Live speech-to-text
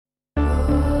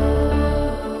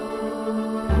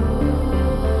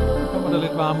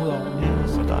varme ud over. Ja,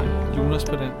 så dejligt. Lunas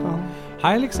på den.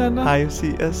 Hej Alexander. Hej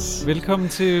Josias. Velkommen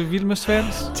til Vild med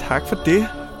Svans. Tak for det.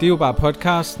 Det er jo bare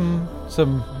podcasten,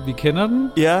 som vi kender den.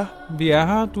 Ja. Vi er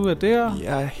her, du er der.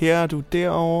 Jeg er her, du er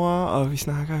derovre, og vi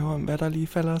snakker jo om, hvad der lige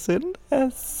falder os ind af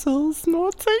søde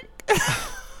små ting.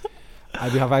 Ej,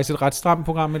 vi har faktisk et ret stramt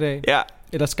program i dag. Ja.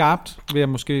 Eller skarpt, vil jeg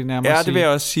måske nærmere sige. Ja, det vil jeg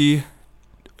også sige.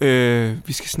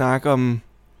 Vi skal snakke om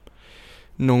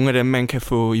nogle af dem, man kan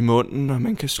få i munden, og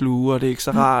man kan sluge, og det er ikke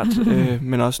så rart.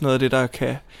 Men også noget af det, der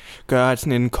kan gøre, at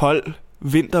sådan en kold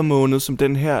vintermåned som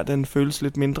den her, den føles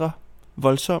lidt mindre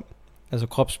voldsom. Altså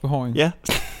kropsbehåring? Ja.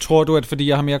 Tror du, at fordi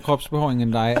jeg har mere kropsbehåring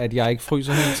end dig, at jeg ikke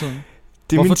fryser hele tiden?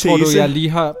 Det er Hvorfor min tese. tror du, jeg lige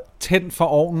har tændt for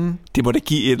ovnen? Det må da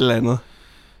give et eller andet.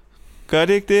 Gør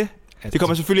det ikke det? Det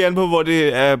kommer selvfølgelig an på, hvor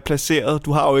det er placeret.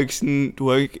 Du har jo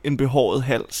ikke en behåret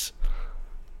hals.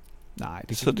 Nej,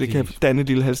 så det kan danne et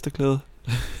lille halsterklæde.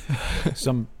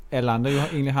 Som alle andre jo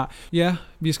egentlig har. Ja,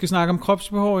 vi skal snakke om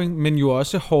kropsbehåring, men jo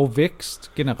også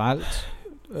hårvækst generelt.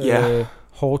 Ja.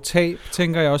 Hårtab,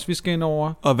 tænker jeg også, vi skal ind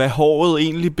over. Og hvad håret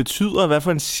egentlig betyder, hvad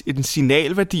for en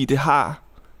signalværdi det har,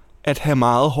 at have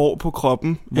meget hår på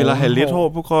kroppen, eller have lidt hår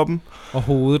på kroppen. Og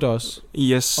hovedet også.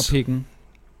 Yes. Og pikken.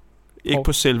 Ikke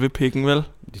på selve pikken, vel?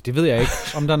 Det ved jeg ikke,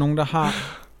 om der er nogen, der har.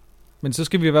 Men så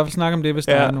skal vi i hvert fald snakke om det, hvis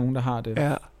der er nogen, der har det.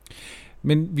 Ja.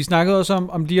 Men vi snakkede også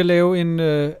om lige at lave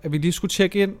at vi lige skulle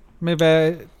tjekke ind med,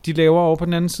 hvad de laver over på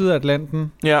den anden side af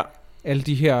Atlanten. Ja. Alle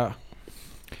de her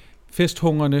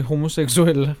festhungrende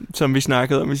homoseksuelle. Som vi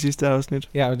snakkede om i sidste afsnit.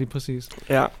 Ja, det er præcis.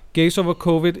 Ja. Gays over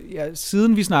covid. Ja,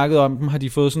 siden vi snakkede om dem, har de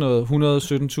fået sådan noget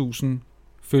 117.000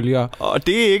 følgere. Og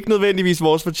det er ikke nødvendigvis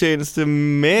vores fortjeneste,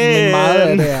 men meget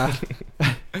af det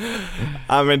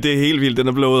er. Men det er helt vildt, den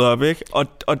er blået op, ikke? Og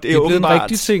det er blevet åbenbart en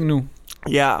rigtig ting nu.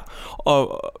 Ja,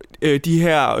 og de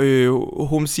her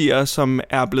homsier, som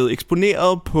er blevet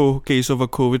eksponeret på Gays over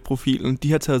Covid-profilen,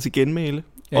 de har taget til genmæle.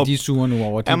 Ja, de er sure nu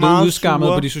over. De er blevet udskammet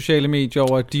på de sociale medier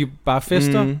over, at de bare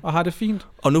fester og har det fint.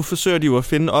 Og nu forsøger de jo at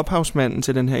finde ophavsmanden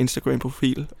til den her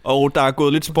Instagram-profil. Og der er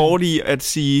gået lidt sport i at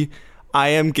sige, I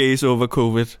am gays over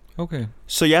covid. Okay.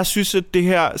 Så jeg synes, at det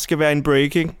her skal være en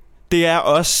breaking. Det er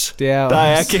os, der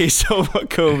er gays over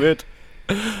covid.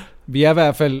 Vi er i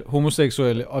hvert fald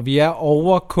homoseksuelle, og vi er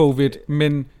over covid,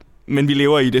 men vi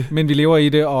lever i det. Men vi lever i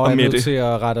det, og er nødt til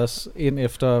at rette os ind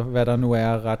efter, hvad der nu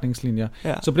er retningslinjer.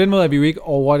 Ja. Så på den måde er vi jo ikke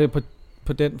over det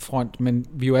på den front, men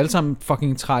vi er jo alle sammen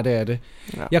fucking trætte af det.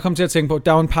 Ja. Jeg kom til at tænke på,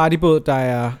 der er jo en partybåd,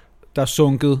 der er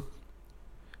sunket,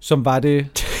 som var det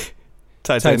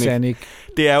Titanic.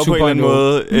 Det er jo 2.0. På en eller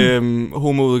anden måde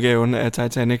homoudgaven af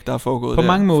Titanic, der er foregået på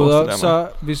mange måder, så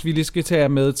hvis vi lige skal tage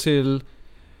med til,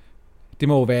 det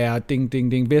må være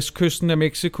vestkysten af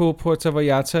Mexico, Puerto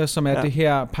Vallarta, som er det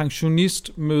her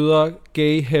pensionist møder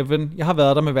gay heaven. Jeg har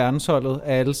været der med verdensholdet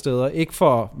af alle steder. Ikke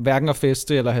for hverken at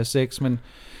feste eller have sex, men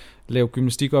lave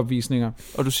gymnastikopvisninger.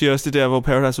 Og du siger også det der, hvor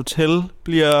Paradise Hotel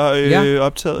bliver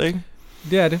optaget, ikke?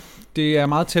 Det er det. Det er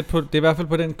meget tæt på, det er i hvert fald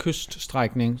på den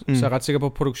kyststrækning, så jeg er ret sikker på,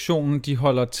 at produktionen, de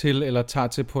holder til eller tager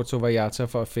til Puerto Vallarta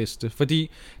for at feste. Fordi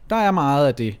der er meget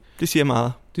af det. Det siger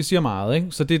meget. Det siger meget, ikke?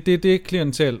 Så det er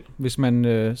klientel, hvis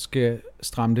man skal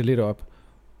stramme det lidt op.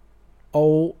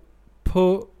 Og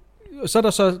så er der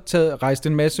så rejst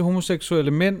en masse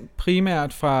homoseksuelle mænd,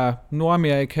 primært fra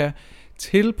Nordamerika,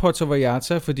 til Puerto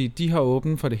Vallarta, fordi de har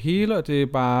åbent for det hele, og det er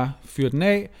bare fyrt den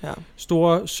af. Ja.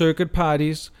 Store circuit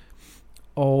parties.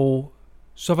 Og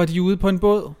så var de ude på en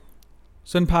båd,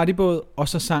 så en partybåd, og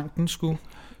så sang den sgu.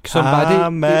 Så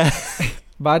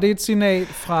var det et signal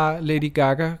fra Lady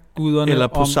Gaga, guderne eller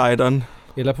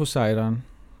Poseidon.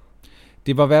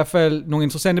 Det var i hvert fald nogle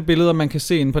interessante billeder, man kan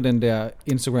se inde på den der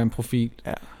Instagram-profil.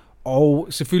 Ja. Og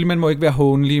selvfølgelig, man må ikke være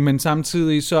hånlig, men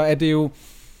samtidig så er det jo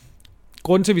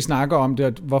grunden til, at vi snakker om det,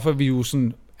 og hvorfor vi jo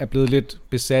sådan er blevet lidt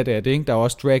besat af det, ikke? Der er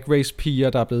også drag race piger,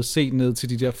 der er blevet set ned til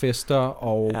de der fester,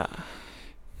 og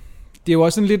det er jo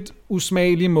også en lidt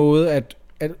usmagelig måde at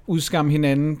udskamme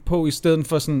hinanden på, i stedet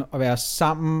for sådan at være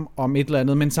sammen om et eller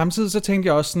andet. Men samtidig så tænkte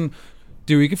jeg også sådan,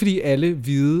 det er jo ikke fordi alle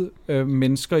hvide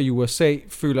mennesker i USA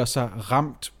føler sig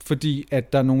ramt, fordi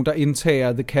at der er nogen, der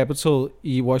indtager The Capitol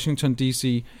i Washington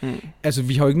D.C. Altså,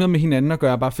 vi har jo ikke noget med hinanden at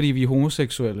gøre, bare fordi vi er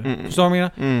homoseksuelle. Forstår du, hvad jeg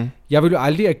mener? Jeg vil jo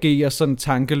aldrig agere sådan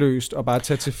tankeløst og bare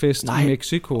tage til fest i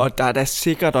Mexico. Og der er da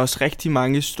sikkert også rigtig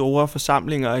mange store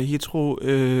forsamlinger af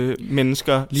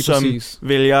hetero-mennesker, som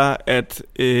vælger at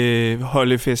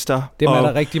holde fester. Dem er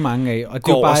der rigtig mange af. Og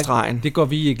det, er bare, det går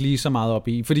vi ikke lige så meget op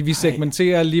i, fordi vi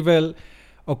segmenterer alligevel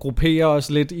og grupperer os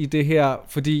lidt i det her,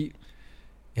 fordi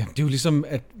det er jo ligesom,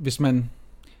 at hvis man,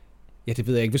 det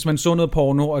ved jeg ikke, hvis man så noget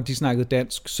porno, og de snakkede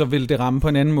dansk, så ville det ramme på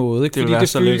en anden måde. Ikke? Det ville være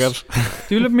så lækkert. Det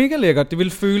ville være mega lækkert. Det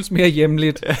ville føles mere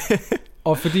hjemligt.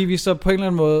 Og fordi vi så på en eller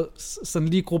anden måde sådan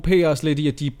lige grupperer os lidt i,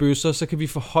 at de er bøsser, så kan vi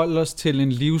forholde os til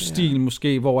en livsstil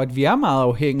måske, hvor at vi er meget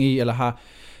afhængige, eller har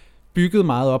bygget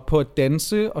meget op på at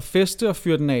danse og feste og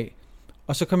fyre den af.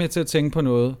 Og så kommer jeg til at tænke på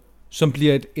noget, som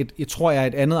bliver jeg tror jeg,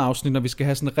 et andet afsnit, når vi skal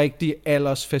have sådan en rigtig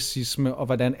aldersfascisme, og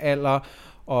hvordan alder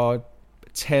og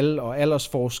tal og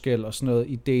aldersforskel og sådan noget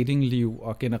i datingliv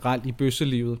og generelt i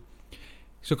bøsselivet.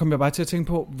 Så kommer jeg bare til at tænke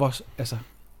på,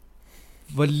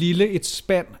 hvor lille et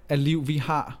spand af liv vi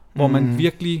har, hvor man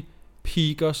virkelig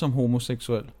piker som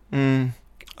homoseksuel.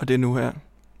 Og det er nu her.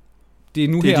 Det er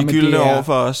nu det er her, de gyldne år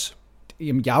for os.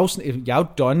 Jamen, jeg er jo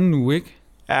done nu, ikke?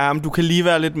 Ja, men du kan lige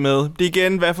være lidt med. Det er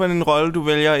igen, hvad for en rolle du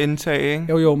vælger at indtage,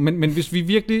 ikke? Jo, men hvis vi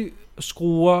virkelig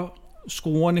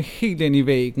skruerne helt ind i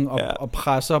væggen og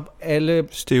presser alle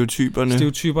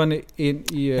stereotyperne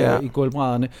ind i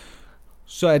gulvbrædderne,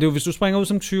 så er det jo, hvis du springer ud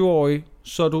som 20-årig,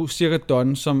 så er du cirka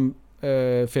done som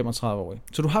 35-årig.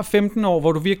 Så du har 15 år,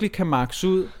 hvor du virkelig kan max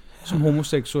ud som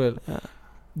homoseksuel,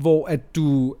 hvor at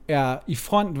du er i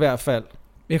front i hvert fald.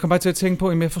 Jeg kommer bare til at tænke på,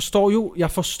 at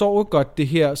jeg forstår jo godt det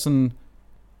her sådan,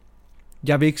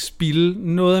 jeg vil ikke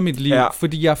spilde noget af mit liv,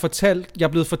 fordi jeg er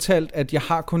blevet fortalt, at jeg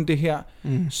har kun det her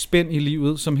spænd i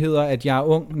livet, som hedder, at jeg er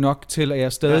ung nok til, at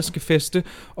jeg stadig skal feste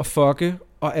og fucke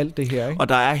og alt det her. Ikke? Og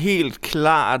der er helt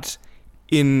klart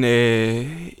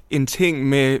en ting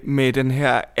med den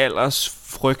her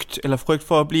aldersfrygt, eller frygt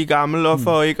for at blive gammel, og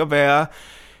for ikke at være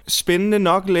spændende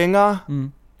nok længere.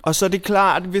 Og så er det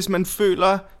klart, hvis man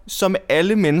føler, som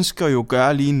alle mennesker jo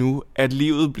gør lige nu, at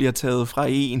livet bliver taget fra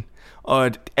en, og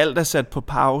at alt er sat på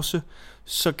pause,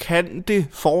 så kan det,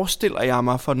 forestiller jeg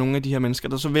mig, for nogle af de her mennesker,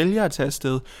 der så vælger at tage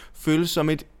afsted, føles som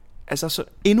så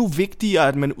endnu vigtigere,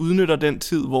 at man udnytter den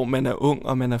tid, hvor man er ung,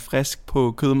 og man er frisk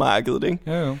på kødmarkedet,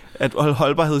 ikke? Jo. At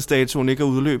holdbarhedsdatoen ikke er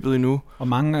udløbet endnu. Og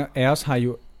mange af os har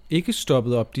jo ikke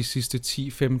stoppet op de sidste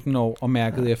 10-15 år og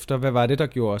mærket efter, hvad var det, der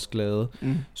gjorde os glade.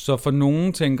 Så for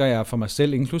nogen, tænker jeg, for mig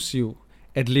selv inklusiv,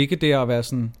 at ligge der og være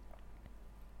sådan,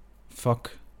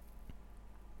 fuck,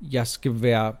 jeg skal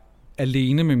være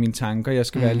alene med mine tanker, jeg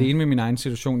skal være alene med min egen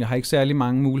situation, jeg har ikke særlig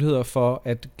mange muligheder for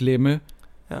at glemme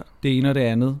det ene og det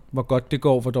andet, hvor godt det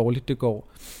går, hvor dårligt det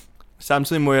går.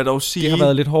 Samtidig må jeg dog sige... Det har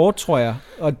været lidt hårdt, tror jeg,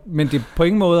 men det er på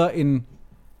ingen måde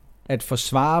at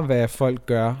forsvare, hvad folk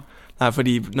gør. Nej,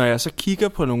 fordi når jeg så kigger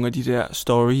på nogle af de der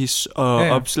stories og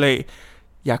opslag,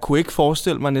 jeg kunne ikke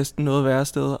forestille mig næsten noget værre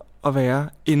sted at være,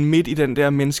 end midt i den der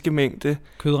menneskemængde.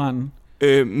 Kødranden.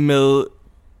 Med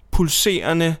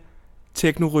pulserende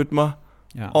teknorytmer,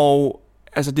 og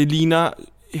altså det ligner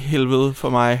helvede for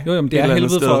mig. Jo, men det er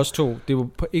helvede for os to. Det er jo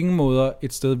på ingen måde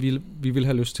et sted, vi vil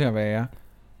have lyst til at være.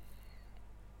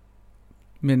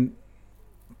 Men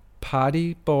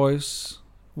party boys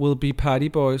will be party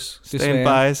boys. Stand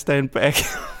by, stand back.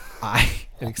 Ej,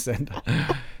 Alexander.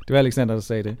 Det var Alexander, der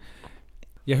sagde det.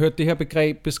 Jeg hørte det her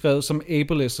begreb beskrevet som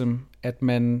ableism, at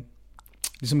man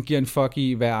ligesom giver en fuck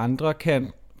i, hvad andre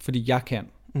kan, fordi jeg kan.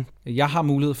 Jeg har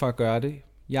mulighed for at gøre det.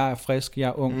 Jeg er frisk, jeg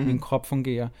er ung, min krop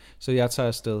fungerer, så jeg tager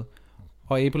afsted.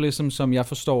 Og ableism, som jeg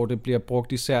forstår det, bliver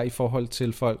brugt især i forhold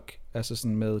til folk, altså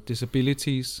sådan med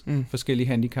disabilities, forskellige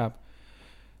handicap,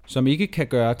 som ikke kan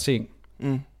gøre ting.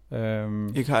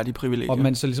 Ikke har de privilegier. Og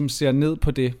man så ligesom ser ned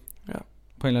på det,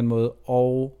 på en eller anden måde.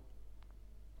 Og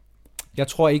jeg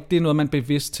tror ikke, det er noget, man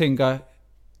bevidst tænker,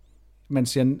 man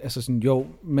siger, altså sådan, jo,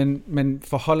 men man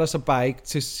forholder sig bare ikke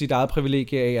til sit eget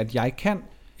privilegie af, at jeg kan.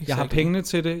 Exactly. Jeg har pengene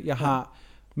til det, jeg har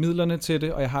midlerne til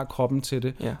det, og jeg har kroppen til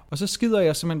det. Yeah. Og så skider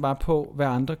jeg simpelthen bare på, hvad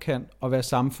andre kan, og hvad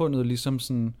samfundet ligesom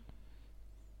sådan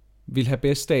vil have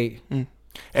bedst af.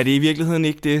 Er det i virkeligheden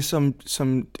ikke det,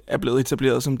 som er blevet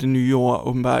etableret som det nye ord,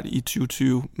 åbenbart i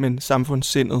 2020, men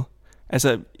samfundssindet?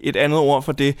 Altså et andet ord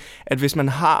for det, at hvis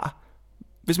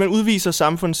man udviser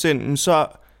samfundssinden, så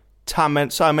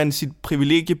er man sit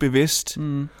privilegie bevidst,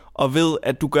 og ved,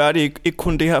 at du gør det ikke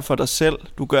kun det her for dig selv,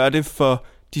 du gør det for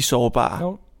de sårbare.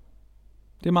 Jo,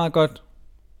 det er meget godt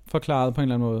forklaret på en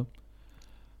eller anden måde.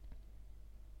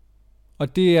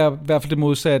 Og det er i hvert fald det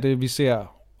modsatte, vi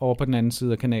ser over på den anden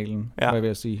side af kanalen, hvad jeg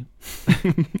vil sige.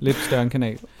 Lidt større en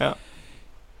kanal. Ja.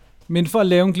 Men for at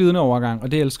lave en glidende overgang,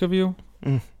 og det elsker vi jo,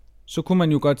 så kunne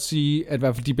man jo godt sige, at i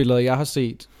hvert fald de billeder, jeg har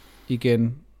set,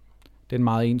 igen, den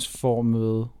meget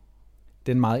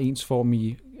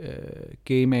ensformige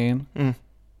gay man.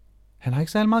 Han har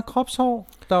ikke særlig meget kropshår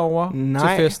derovre til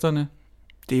festerne.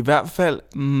 Det er i hvert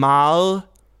fald meget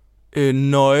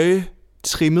nøje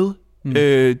trimmet.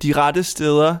 De rette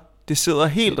steder. Det sidder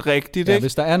helt rigtigt, ikke?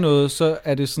 Hvis der er noget, så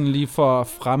er det sådan lige for at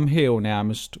fremhæve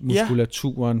nærmest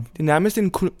muskulaturen. Det er nærmest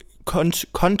en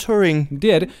contouring.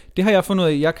 Det er det. Det har jeg fundet ud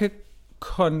af. Jeg kan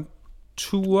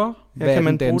Kan man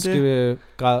den danske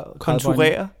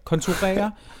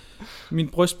konturere min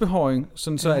brystbehåring,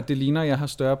 sådan så at det ligner, at jeg har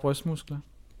større brystmuskler.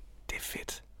 Det er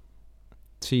fedt.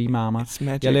 Mama.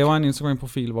 Jeg laver en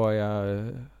Instagram-profil, hvor jeg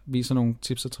viser nogle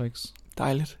tips og tricks.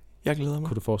 Dejligt. Jeg glæder mig.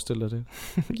 Kunne du forestille dig det?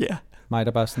 Ja. Mig,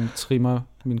 der bare sådan trimmer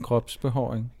min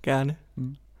kropsbehåring. Gerne.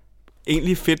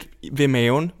 Egentlig fedt ved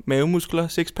maven. Mavemuskler,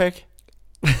 sixpack.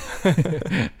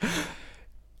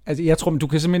 Altså, jeg tror, du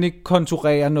kan simpelthen ikke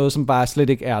konturere noget, som bare slet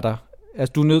ikke er der.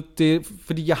 Altså, du er nødt det,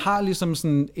 fordi jeg har ligesom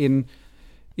sådan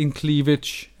en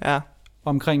cleavage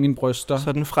omkring mine bryster.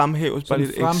 Så den fremhæves bare lidt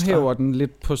ekstra. Fremhæver den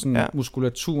lidt på sådan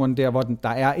muskulaturen der, hvor der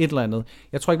er et eller andet.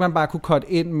 Jeg tror ikke, man bare kunne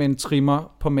cutte ind med en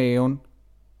trimmer på maven,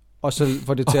 og så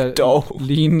få det til at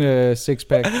ligne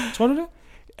sixpack. Tror du det?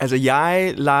 Altså,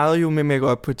 jeg legede jo med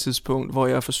makeup på et tidspunkt, hvor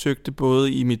jeg forsøgte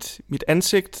både i mit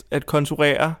ansigt at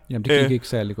konturere. Jamen, det gik ikke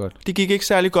særlig godt. Det gik ikke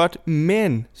særlig godt,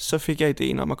 men så fik jeg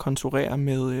ideen om at konturere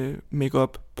med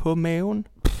makeup på maven.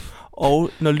 Og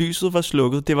når lyset var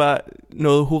slukket, det var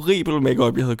noget horribelt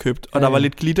makeup, jeg havde købt. Og der var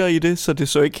lidt glitter i det, så det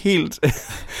så ikke helt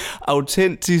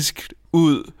autentisk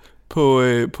ud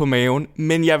på maven.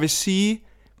 Men jeg vil sige,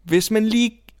 hvis man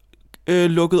lige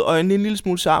lukkede øjnene en lille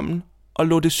smule sammen og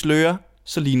lod det sløre,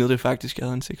 så lignede det faktisk, at jeg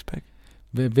havde en sixpack.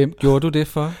 Hvem gjorde du det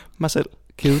for? Mig selv.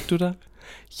 Kædede du dig?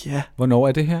 Ja. Hvornår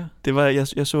er det her? Det var,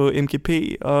 jeg så MGP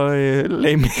og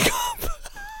lagde makeup.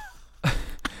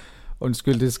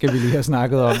 Undskyld, det skal vi lige have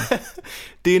snakket om.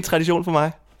 Det er en tradition for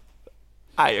mig.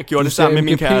 Ej, jeg gjorde det sammen med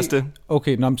min kæreste.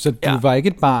 Okay, så du var ikke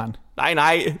et barn?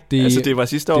 Nej. Det var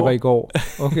sidste år. Det var i går.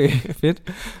 Okay, fedt.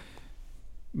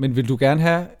 Men vil du gerne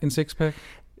have en sixpack?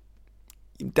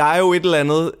 Der er jo et eller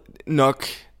andet nok.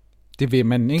 Det vil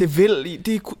man,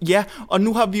 ikke? Ja, og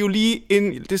nu har vi jo lige,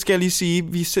 det skal jeg lige sige,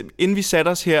 inden vi satte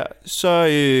os her,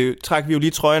 så trak vi jo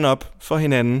lige trøjen op for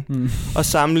hinanden, og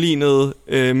sammenlignede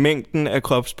mængden af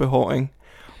kropsbehåring.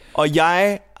 Og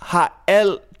jeg har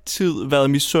altid været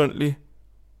misundelig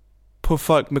på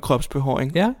folk med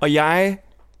kropsbehåring. Ja. Og jeg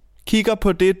kigger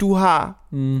på det, du har,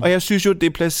 og jeg synes jo, det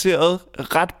er placeret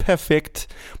ret perfekt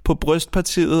på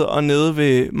brystpartiet og nede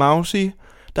ved mausi.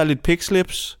 Der er lidt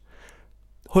pigslips.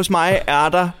 Hos mig er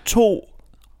der 2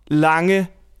 lange,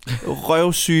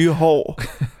 røvsyge hår,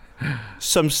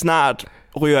 som snart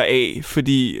ryger af,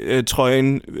 fordi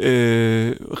trøjen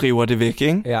river det væk,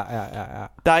 ikke? Ja.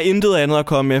 Der er intet andet at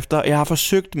komme efter. Jeg har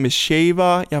forsøgt med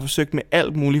shaver, jeg har forsøgt med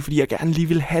alt muligt, fordi jeg gerne lige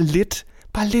vil have lidt.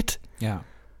 Bare lidt. Ja.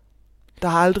 Der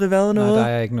har aldrig været noget. Nej,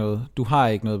 der er ikke noget. Du har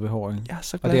ikke noget behåring. Jeg er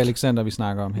så glad. Og det er Alexander, vi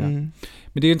snakker om her. Men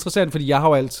det er interessant, fordi jeg har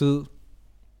jo altid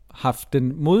haft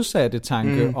den modsatte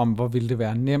tanke om, hvor ville det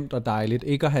være nemt og dejligt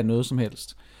ikke at have noget som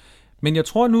helst. Men jeg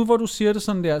tror nu, hvor du siger det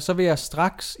sådan der, så vil jeg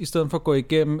straks, i stedet for at gå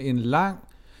igennem en lang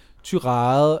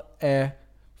tirade af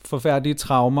forfærdelige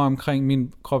traumer omkring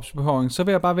min kropsbehåring, så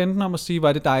vil jeg bare vente mig om at sige, hvor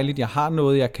er det dejligt, jeg har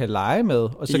noget, jeg kan lege med,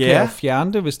 og så kan jeg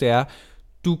fjerne det, hvis det er,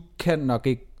 du kan nok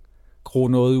ikke gro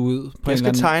noget ud. Jeg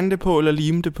skal tegne det på, eller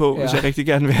lime det på, hvis jeg rigtig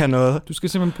gerne vil have noget. Du skal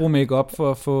simpelthen bruge make-up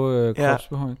for at få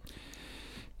kropsbehåring.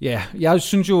 Ja, jeg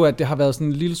synes jo, at det har været sådan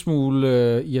en lille smule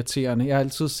irriterende. Jeg har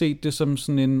altid set det som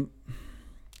sådan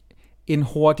en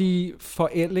hurtig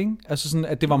forældring. Altså sådan,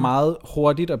 at det var meget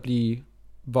hurtigt at blive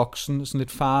voksen, sådan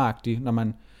lidt faragtig, når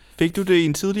man... Fik du det i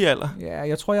en tidlig alder? Ja,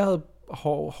 jeg tror, jeg havde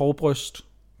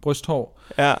brysthår.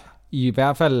 Ja. I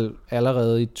hvert fald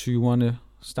allerede i 20'erne,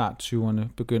 start 20'erne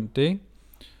begyndte det, ikke?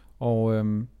 Og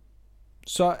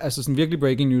så, altså sådan virkelig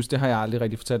breaking news, det har jeg aldrig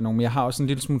rigtig fortalt nogen, men jeg har også en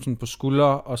lille smule sådan på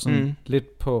skuldre, og sådan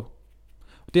lidt på...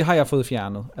 Det har jeg fået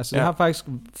fjernet. Altså, jeg har faktisk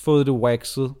fået det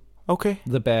waxet. Okay.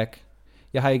 The back.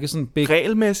 Jeg har ikke sådan big...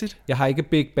 Regelmæssigt? Jeg har ikke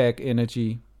big back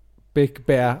energy. Big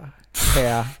bear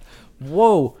hair.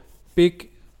 Wow! Big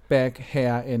back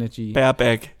hair energy. Bear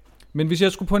back. Men hvis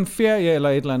jeg skulle på en ferie eller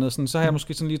et eller andet, sådan, så har jeg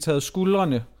måske sådan lige taget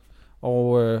skuldrene,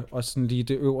 og sådan lige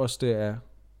det øverste af...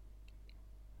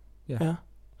 Ja.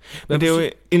 Men det er jo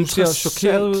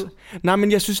interessant. Nej,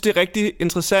 men jeg synes, det er rigtig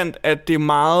interessant, at det er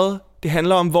meget... Det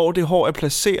handler om, hvor det hår er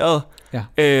placeret. Ja.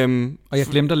 Og jeg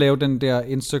glemte at lave den der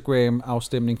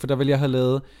Instagram-afstemning, for der ville jeg have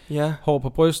lavet hår på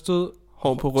brystet,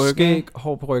 hår på ryggen, skæg,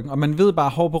 hår på ryggen. Og man ved bare,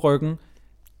 hår på ryggen,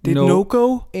 det er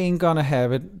no-go. Ain't gonna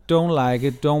have it, don't like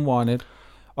it, don't want it.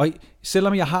 Og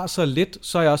selvom jeg har så lidt,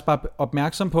 så er jeg også bare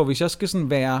opmærksom på, hvis jeg skal sådan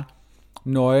være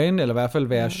nøgen, eller i hvert fald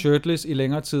være shirtless i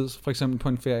længere tid, for eksempel på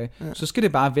en ferie, så skal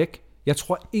det bare væk. Jeg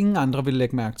tror, ingen andre vil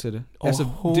lægge mærke til det. Altså,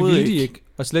 det vil de ikke.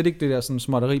 Og slet ikke det der sådan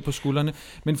småtteri på skuldrene.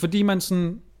 Men fordi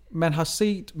man har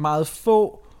set meget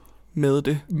få med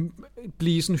det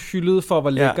blive sådan hyldet for, hvor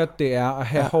lækkert det er at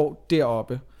have hår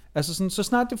deroppe. Altså sådan, så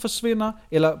snart det forsvinder,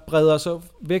 eller breder sig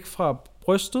væk fra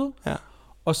brystet,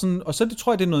 Og så det,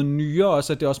 tror jeg, det er noget nyere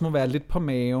også, at det også må være lidt på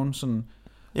maven. Sådan,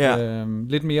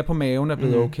 lidt mere på maven er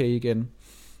blevet okay igen.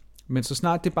 Men så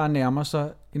snart det bare nærmer sig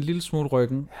en lille smule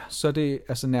ryggen, så er det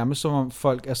altså nærmest som om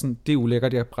folk er sådan, det er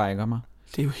ulækkert, jeg brækker mig.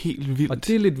 Det er jo helt vildt. Og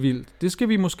det er lidt vildt. Det skal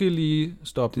vi måske lige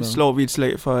stoppe med. Det slår vi et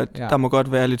slag for, at der må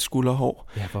godt være lidt skulderhår.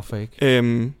 Ja, hvorfor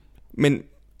ikke? Men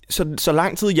så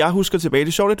lang tid jeg husker tilbage, det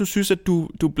er sjovt, at du synes, at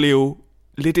du blev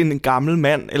lidt en gammel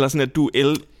mand, eller sådan, at du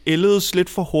ældedes lidt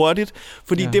for hurtigt,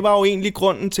 fordi det var jo egentlig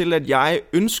grunden til, at jeg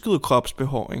ønskede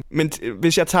kropsbehåring. Men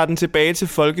hvis jeg tager den tilbage til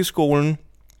folkeskolen,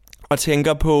 og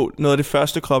tænker på noget af det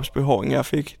første kropsbehåring, jeg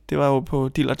fik, det var jo på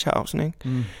Dillertjavsen,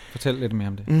 ikke? Fortæl lidt mere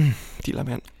om det.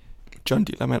 Dillermand. John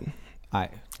Dillermand. Nej.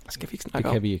 Skal vi ikke snakke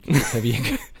om? Det kan vi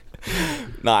ikke.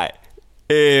 Nej.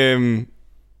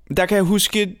 Der kan jeg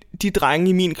huske de drenge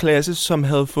i min klasse, som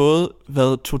havde fået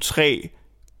 2-3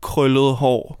 krøllede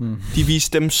hår. De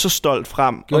viste dem så stolt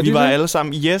frem. Og vi var alle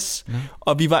sammen,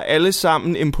 og vi var alle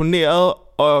sammen imponeret.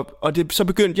 Og så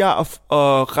begyndte jeg at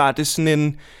rette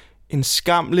sådan en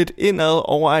skam lidt indad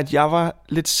over, at jeg var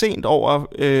lidt sent over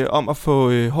om at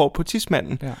få hår på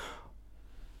tidsmanden. Ja.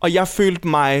 Og jeg følte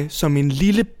mig som en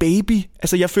lille baby.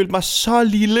 Altså, jeg følte mig så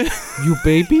lille. You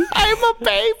baby? I'm a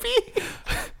baby.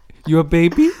 You a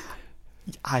baby?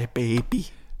 I baby.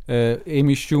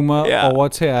 Amy Schumer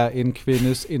overtager en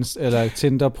kvindes eller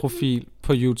Tinder-profil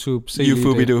på YouTube.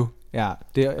 Yufubidu. Ja,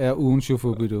 det er ugens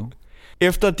Yufubidu.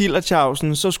 Efter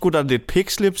Dillertjavsen, så skulle der lidt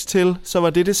pikslips til. Så var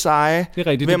det seje. Det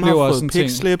er rigtigt. Hvem har fået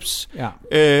pikslips? Ja.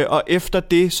 Og efter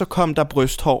det, så kom der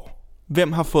brysthår.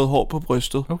 Hvem har fået hår på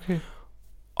brystet? Okay.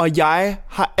 Og jeg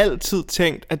har altid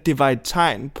tænkt, at det var et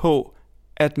tegn på,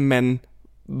 at man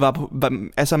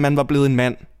var blevet en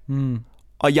mand.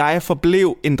 Og jeg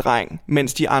forblev en dreng,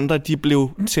 mens de andre, de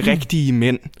blev til rigtige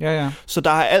mænd. Ja. Så der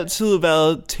har altid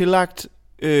været tillagt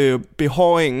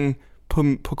behåringen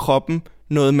på kroppen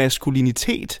noget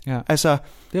maskulinitet. Ja. Altså,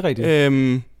 det er rigtigt.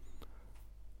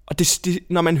 Og det,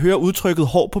 når man hører udtrykket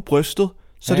hår på brystet,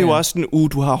 så er det jo også sådan,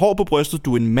 du har hår på brystet,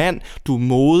 du er en mand, du er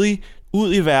modig,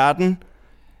 ud i verden.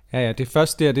 Ja, det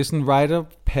første det er sådan en rite of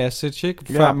passage,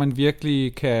 ikke? Før man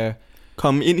virkelig kan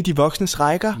komme ind i de voksnes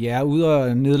rækker. Ja, ud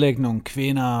og nedlægge nogle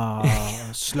kvinder og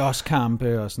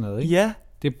slåskampe og sådan noget, ikke? Ja.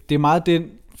 Det er meget den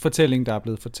fortælling, der er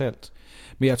blevet fortalt.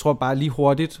 Men jeg tror bare lige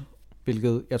hurtigt,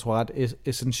 hvilket jeg tror er ret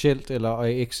essentielt eller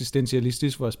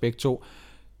eksistentialistisk for os begge to,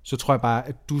 så tror jeg bare,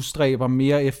 at du stræber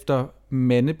mere efter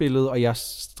mandebilledet, og jeg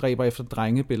stræber efter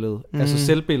drengebilledet. Altså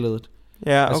selvbilledet.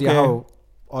 Ja, okay. Altså jeg har jo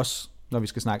også, når vi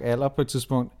skal snakke alder på et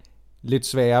tidspunkt, lidt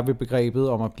sværere ved begrebet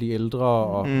om at blive ældre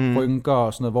og rynker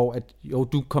og sådan noget, hvor at, jo,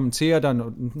 du kommenterer det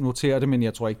og noterer det, men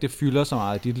jeg tror ikke, det fylder så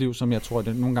meget i dit liv, som jeg tror,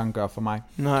 det nogle gange gør for mig.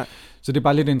 Nej. Så det er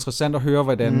bare lidt interessant at høre,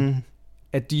 hvordan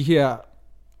at de her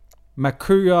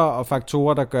markører og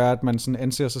faktorer, der gør, at man sådan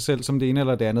anser sig selv som det ene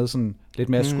eller det andet, sådan lidt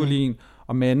maskulin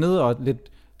og mandet og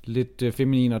lidt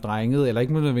feminin og drenget, eller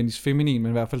ikke nødvendigvis feminin,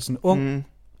 men i hvert fald sådan ung,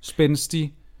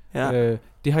 spændstig. Ja.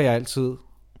 Det har jeg altid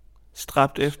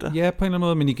stræbt efter. Ja, på en eller anden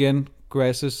måde, men igen,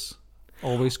 grass is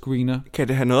always greener. Kan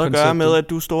det have noget at gøre med, at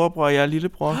du er storebror, og jeg er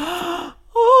lillebror? Nej.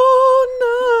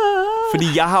 Fordi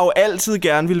jeg har jo altid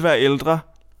gerne ville være ældre.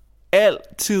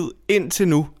 Altid indtil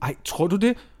nu. Ej, tror du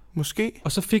det? Måske.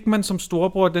 Og så fik man som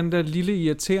storebror den der lille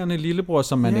irriterende lillebror,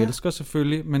 som man elsker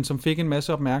selvfølgelig, men som fik en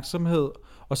masse opmærksomhed,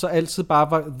 og så altid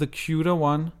bare var the cuter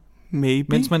one. Maybe.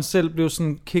 Mens man selv blev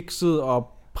sådan kikset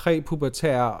og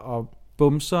præpubertær og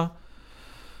bumser.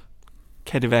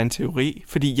 Kan det være en teori?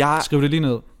 Fordi Skriv det lige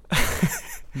ned.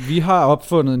 Vi har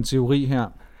opfundet en teori her.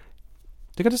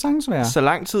 Det kan det sagtens være. Så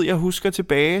lang tid jeg husker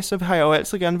tilbage, så har jeg jo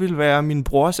altid gerne ville være min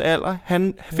brors alder.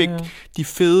 Han fik de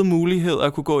fede muligheder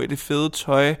at kunne gå i det fede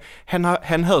tøj.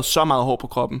 Han havde så meget hår på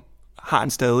kroppen. Har han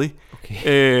stadig.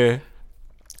 Okay.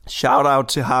 Shout out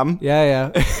til ham. Ja.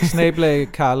 Snablag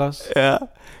Carlos. Ja.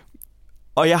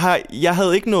 Og jeg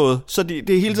havde ikke noget. Så det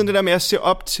er hele tiden det der med at se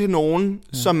op til nogen,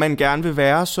 som man gerne vil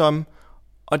være som.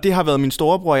 Og det har været min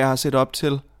storebror, jeg har set op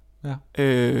til. Ja.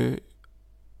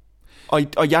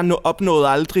 Og jeg opnåede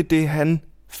aldrig det, han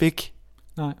fik.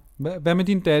 Nej. Hvad med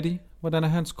din daddy? Hvordan er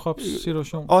hans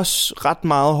kropssituation? Også ret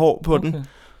meget hår på den.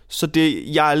 Så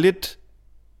jeg er lidt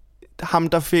ham,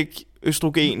 der fik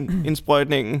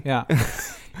østrogenindsprøjtningen. Ja.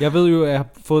 Jeg ved jo, at jeg har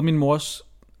fået min mors,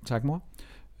 tak mor,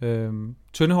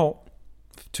 tynde hår,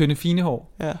 tynde fine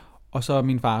hår, og så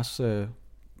min fars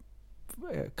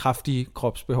kraftige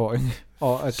kropsbehåring,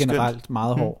 og generelt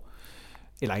meget hår.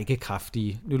 Eller ikke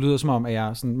kraftige. Det lyder som om, at jeg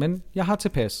er sådan, men jeg har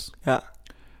tilpas. Ja.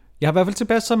 Jeg har i hvert fald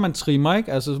tilpas, som man trimmer,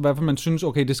 ikke? Altså i hvert fald man synes,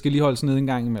 okay, det skal lige holdes ned en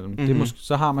gang imellem. Det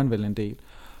så har man vel en del.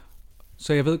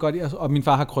 Så jeg ved godt, og min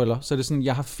far har krøller, så det er sådan,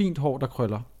 jeg har fint hår, der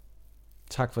krøller.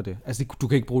 Tak for det. Altså du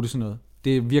kan ikke bruge det sådan noget.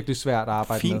 Det er virkelig svært at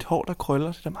arbejde med. Fint hår, der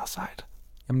krøller, det er meget sejt.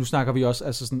 Jamen nu snakker vi også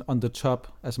altså sådan on the top,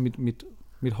 altså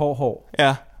mit hår.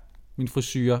 Ja. Min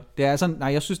frisyre. Det er sådan,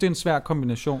 jeg synes det er en svær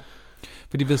kombination.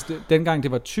 Fordi hvis dengang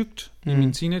det var tykt i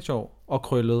mine teenageår og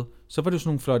krøllet, så var det sådan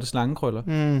nogle flotte slangekrøller.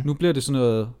 Nu bliver det sådan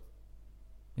noget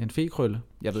en fekrølle.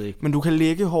 Jeg ved ikke. Men du kan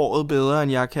lægge håret bedre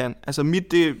end jeg kan. Altså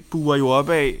mit det buer jo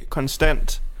opad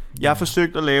konstant. Jeg har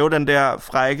forsøgt at lave den der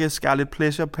frække Scarlet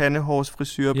Pleasure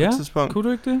pandehårsfrisyre på et tidspunkt. Kunne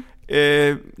du ikke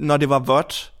det? Når det var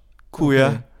vådt, kunne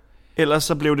jeg. Ellers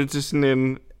så blev det til sådan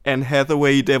en Anne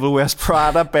Hathaway i Devil Wears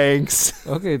Prada bangs.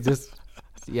 Okay,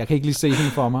 jeg kan ikke lige se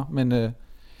hende for mig, men det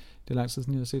er lang tid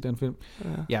siden, jeg har set den film. Ja.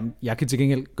 Jamen, jeg kan til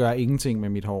gengæld gøre ingenting med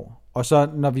mit hår. Og så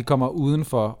når vi kommer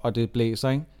udenfor, og det blæser,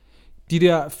 ikke? De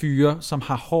der fyre, som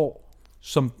har hår,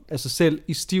 som altså selv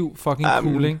i stiv fucking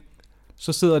cooling,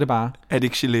 så sidder det bare. Er det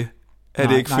ikke gelé? Er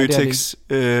det ikke Føtex,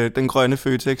 den grønne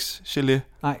Føtex gelé?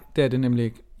 Nej, det er det nemlig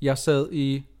ikke. Jeg sad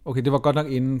i, okay, det var godt nok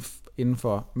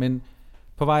indenfor, men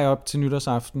på vej op til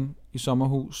nytårsaften i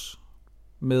sommerhus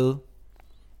med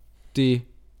det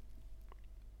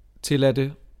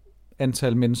tilladte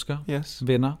antal mennesker,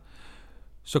 venner,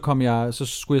 så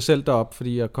skulle jeg selv derop,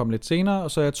 fordi jeg kom lidt senere,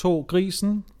 og så jeg tog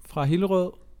grisen fra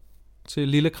Hillerød til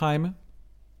Lille Krejme.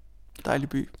 Dejlig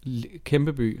by.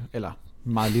 Kæmpe by, eller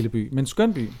meget lille by, men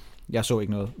skøn by. Jeg så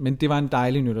ikke noget, men det var en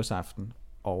dejlig nytårsaften,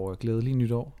 og glædelig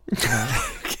nytår.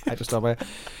 Ej, det stopper jeg.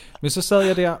 Men så sad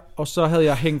jeg der, og så havde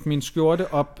jeg hængt min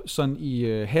skjorte op sådan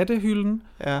i hattehylden,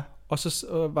 og så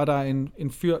var der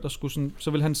en fyr, der skulle sådan,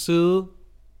 så ville han sidde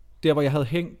der, hvor jeg havde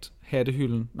hængt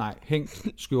hængt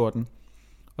skjorten.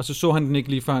 Og så han den ikke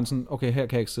lige før, han sådan, okay, her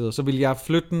kan jeg ikke sidde. Så ville jeg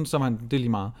flytte den, så var han, det er lige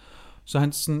meget. Så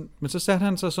han sådan, men så satte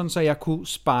han sig sådan, så jeg kunne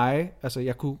spy, altså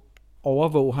jeg kunne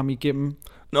overvåge ham igennem.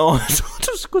 Nå, så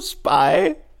du skulle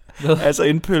spy? Altså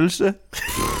en pølse?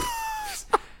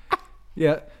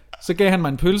 Ja, så gav han mig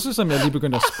en pølse, som jeg lige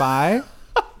begyndte at spy.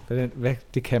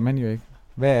 Det kan man jo ikke.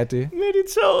 Hvad er det? Midt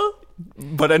i toget.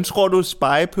 Hvordan tror du,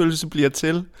 spypølse bliver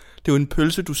til? Det er jo en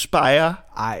pølse, du spejer.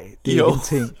 Ej, det er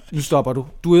ingenting. Nu stopper du.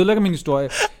 Du ødelægger min historie.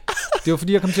 Det var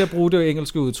fordi, jeg kom til at bruge det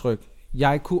engelske udtryk.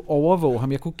 Jeg kunne overvåge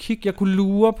ham. Jeg kunne kigge, jeg kunne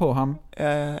lure på ham.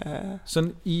 Ja.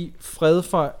 Sådan i fred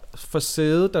for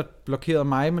sædet, der blokerede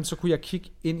mig, men så kunne jeg kigge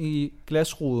ind i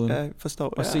glasruden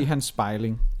og se hans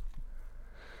spejling.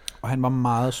 Og han var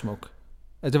meget smuk.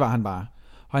 Altså, det var han bare.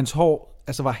 Og hans hår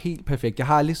altså, var helt perfekt. Jeg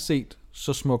har aldrig set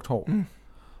så smukt hår.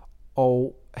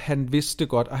 Og han vidste det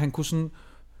godt, og han kunne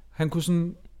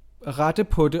sådan rette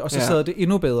på det, og så sad det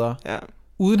endnu bedre. Ja.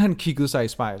 Uden han kiggede sig i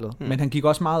spejlet. Men han gik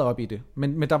også meget op i det.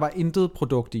 Men der var intet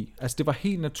produkt i. Altså, det var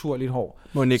helt naturligt hår.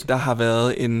 Må ikke der har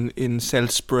været en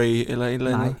saltspray eller et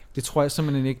eller andet? Nej, det tror jeg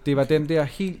simpelthen ikke. Det var den der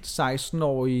helt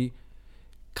 16-årige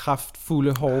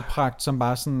kraftfulde hårpragt, som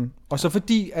bare sådan... Og så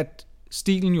fordi, at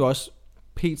stilen jo også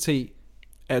pt.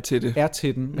 er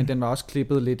til den, men den var også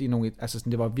klippet lidt i nogle... Altså,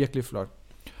 sådan, det var virkelig flot.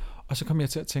 Og så kom jeg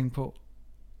til at tænke på,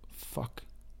 fuck,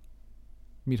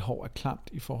 mit hår er klamt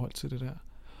i forhold til det der.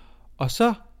 Og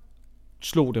så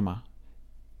slog det mig.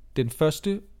 Den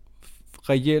første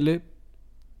reelle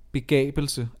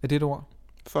begabelse, er det et ord?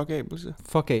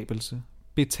 Forgabelse.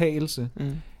 Betagelse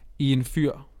i en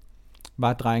fyr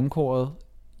var drengekoret.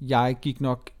 Jeg gik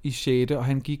nok i 6. og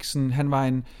han gik sådan, han var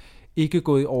en ikke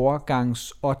gået i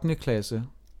overgangs 8. klasse.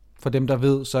 For dem, der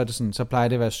ved, så er det sådan, så plejer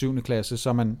det at være 7. klasse, så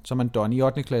er man done. I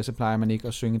 8. klasse plejer man ikke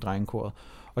at synge i drengekoret.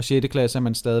 Og 6. klasse er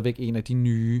man stadigvæk en af de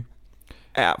nye.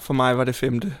 Ja, for mig var det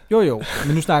 5. Jo,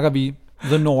 men nu snakker vi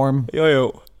the norm.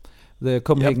 Jo. The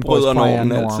Copenhagen Boys Choir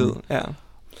norm. Altid. Ja.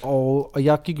 Og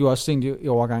jeg gik jo også sent i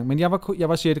overgang, men jeg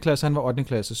var 6. klasse, han var 8.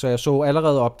 klasse, så jeg så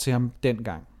allerede op til ham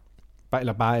dengang.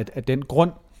 Eller bare af den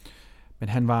grund. Men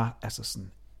han var altså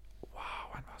sådan,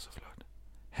 wow, han var så flot.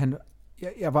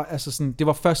 Jeg var altså sådan, det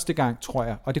var første gang, tror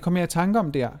jeg, og det kom jeg i tanke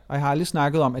om der, og jeg har aldrig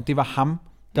snakket om, at det var ham,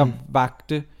 der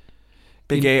vagte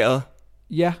begæret.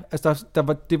 Ja, altså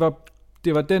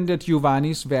det var den der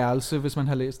Giovannis værelse, hvis man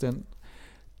har læst den.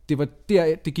 Det var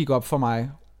der, det gik op for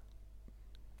mig.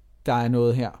 Der er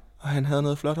noget her. Og han havde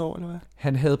noget flot hår, eller hvad?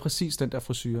 Han havde præcis den der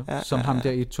frisyre, som ham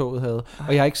der i toget havde.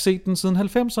 Og jeg har ikke set den siden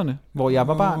 90'erne, hvor jeg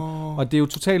var barn. Og det er jo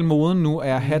totalt moden nu,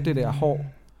 at have det der hår.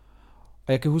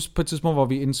 Og jeg kan huske på et tidspunkt, hvor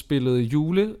vi indspillede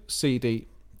jule-CD.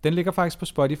 Den ligger faktisk på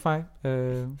Spotify.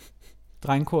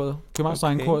 Drengkoret. Københavns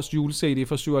Drengkorets jule-CD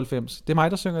fra 97. Det er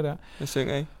mig, der synger der. Jeg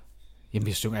synger ikke. Jamen,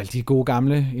 vi synger alle de gode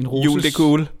gamle. Jul, det er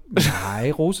cool.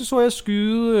 Nej, Rose så jeg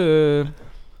skyde.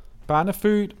 Barn er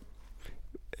født.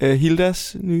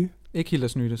 Hildas nye. Ikke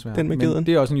Hildas nye, desværre. Den med geden.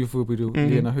 Det er også en Euphobidu,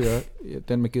 lige at høre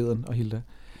den med geden og Hilda.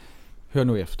 Hør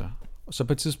nu efter. Og så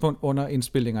på et tidspunkt under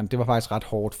indspillingerne, det var faktisk ret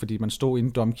hårdt, fordi man stod inde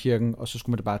i domkirken, og så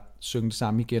skulle man det bare synge det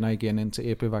samme igen og igen,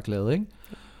 indtil Ebbe var glad, ikke?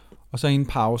 Og så i en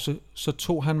pause, så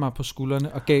tog han mig på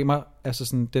skuldrene og gav mig altså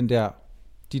sådan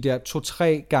de der 2-3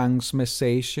 ganges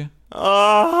massage.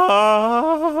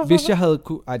 Hvis jeg havde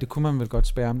det kunne man vel godt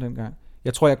spærre om dengang.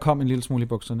 Jeg tror, jeg kom en lille smule i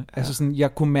bukserne. Ja. Altså sådan,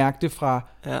 jeg kunne mærke det fra,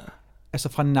 altså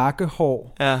fra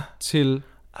nakkehår til...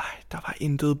 der var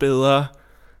intet bedre.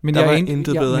 Men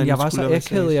jeg var så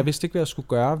akavet, jeg vidste ikke, hvad jeg skulle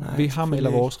gøre ved ham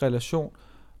eller vores relation.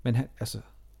 Men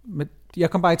jeg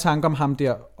kom bare i tanke om ham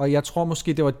der, og jeg tror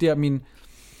måske, det var der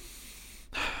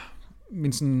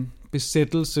min sådan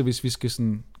besættelse, hvis vi skal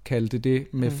sådan kalde det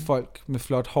med folk med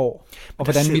flot hår. Og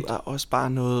der sidder også bare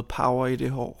noget power i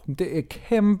det hår. Det er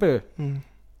kæmpe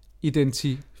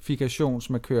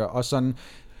identifikationsmarkør, og sådan,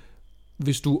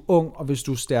 hvis du er ung, og hvis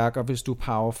du er stærk, og hvis du er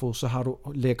powerful, så har du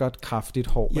lækkert, kraftigt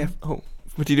hår. Ja,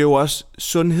 fordi det er jo også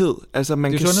sundhed. Altså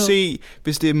man kan se,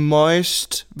 hvis det er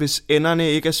moist, hvis enderne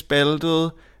ikke er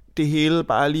spaltet, det hele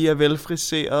bare lige er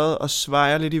velfriseret og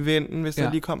svejer lidt i vinden, hvis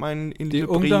der lige kommer en lille brise. Det er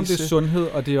ungdom, det er sundhed,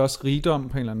 og det er også rigdom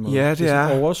på en eller anden måde. Ja, det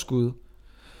er overskud.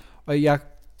 Og jeg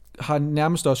har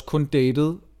nærmest også kun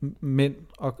datet mænd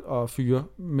og fyre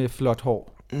med flot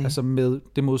hår. Altså med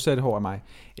det modsatte hår af mig.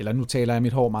 Eller nu taler jeg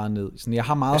mit hår meget ned. Sådan, jeg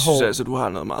har meget hår. Jeg synes altså, du har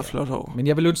noget meget flot hår. Men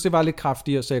jeg ville ønske, det var lidt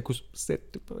kraftigere, så jeg kunne sætte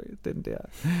det på den der.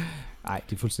 Nej,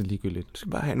 det er fuldstændig ligegyldigt. Du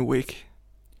skal bare have en wig.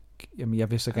 Jamen,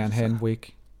 jeg vil så gerne have en wig.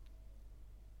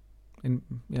 Kan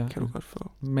du godt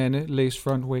få. Mande lace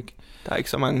front wig. Der er ikke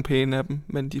så mange pæne af dem,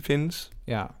 men de findes.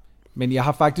 Ja, men jeg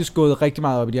har faktisk gået rigtig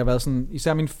meget op i det. Jeg har været sådan,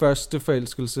 især min første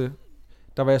forelskelse,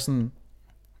 der var jeg sådan,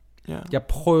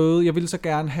 jeg ville så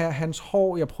gerne have hans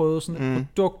hår, jeg prøvede sådan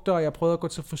produkter, jeg prøvede at gå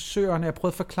til frisøren, jeg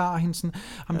prøvede at forklare hende sådan,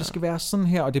 om det skal være sådan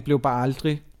her, og det blev bare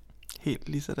aldrig helt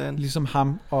ligesom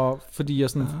ham, og fordi jeg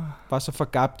sådan var så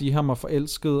forgabt i ham og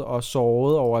forelsket og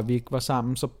såret over, at vi ikke var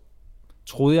sammen, så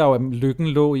troede jeg jo, at lykken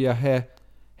lå i at have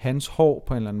hans hår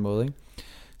på en eller anden måde, ikke?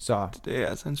 Så det er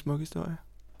altså en smuk historie.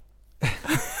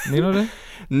 Mener du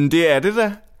det? Det er det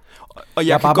da. Og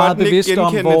jeg er kan bare godt meget bevidst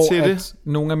om, hvor til at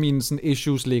nogle af mine sådan,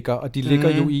 issues ligger, og de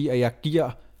ligger jo i, at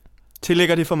jeg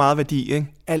tillægger det for meget værdi, ikke?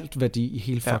 Alt værdi i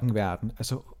hele fucking verden.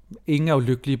 Altså, ingen er jo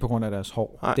lykkelige på grund af deres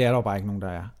hår. Nej. Det er der jo bare ikke nogen, der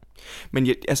er. Men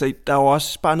altså, der er jo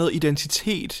også bare noget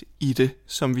identitet i det,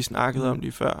 som vi snakkede om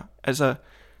lige før. Altså,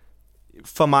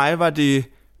 for mig var det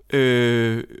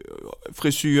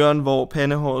frisyren, hvor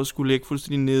pandehåret skulle ligge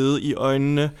fuldstændig nede i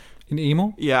øjnene. En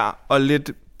emo? Ja, og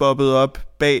lidt bobbet op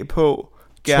bagpå.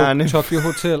 Gerne. Tokyo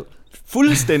Hotel.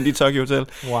 Fuldstændig Tokyo Hotel.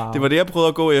 Wow. Det var det, jeg prøvede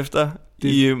at gå efter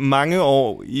i mange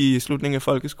år i slutningen af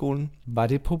folkeskolen. Var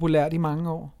det populært i mange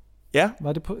år? Ja.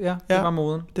 Var det det var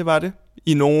moden. Det var det.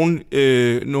 I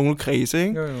nogle kredse,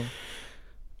 ikke? Jo.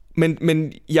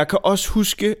 Men jeg kan også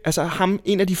huske, altså ham,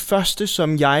 en af de første,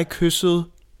 som jeg kyssede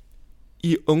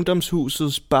i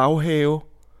ungdomshusets baghave,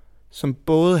 som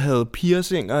både havde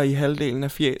piercinger i halvdelen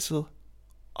af fjæset,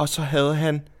 og så havde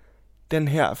han den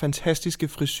her fantastiske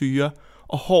frisyre,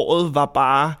 og håret var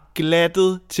bare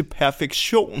glattet til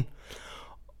perfektion.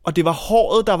 Og det var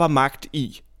håret, der var magt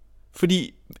i.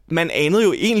 Fordi man anede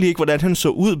jo egentlig ikke, hvordan han så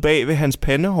ud bag ved hans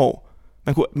pandehår.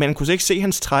 Man kunne ikke se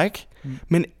hans træk,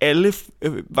 men alle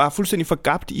var fuldstændig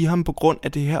forgabt i ham på grund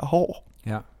af det her hår.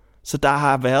 Ja. Så der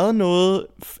har været noget,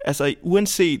 altså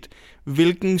uanset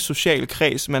hvilken social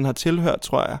kreds man har tilhørt,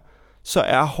 tror jeg, så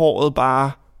er håret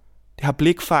bare, det har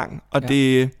blikfang, og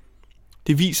det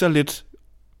viser lidt,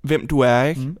 hvem du er,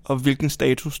 ikke? Og hvilken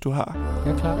status du har.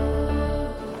 Ja, klar.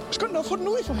 Skynd dig at få den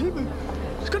ud for helvede.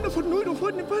 Skynd dig at få den ud, du får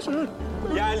den i bøsseøret.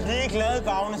 Jeg er ligeglad,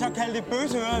 Bagne, så kald det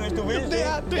bøsseøret, hvis du vil. Det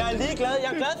er det. Jeg er ligeglad,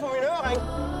 jeg er glad for min ørering.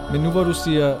 Men nu hvor du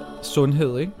siger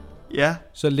sundhed, ikke? Ja.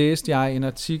 Så læste jeg en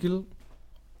artikel,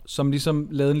 som ligesom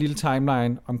lavede en lille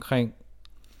timeline omkring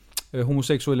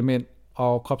homoseksuelle mænd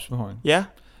og kropsbehåring. Ja,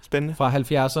 spændende. Fra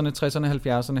 70'erne, 60'erne,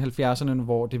 70'erne,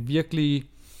 hvor det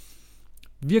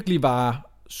virkelig var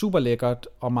super lækkert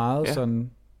og meget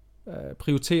sådan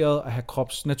prioriteret at have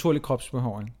naturlig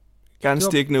kropsbehåring. Gerne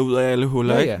stikkende ud af alle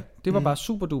huller, ikke? Ja. Det var bare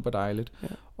super duper dejligt. Ja.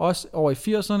 Også over i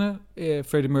 80'erne,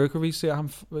 Freddie Mercury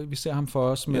vi ser ham for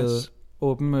os med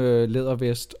åben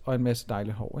lædervest og en masse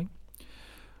dejligt hår, ikke?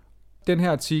 Den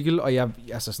her artikel, og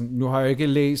nu har jeg ikke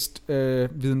læst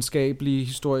videnskabelige,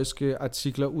 historiske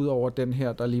artikler ud over den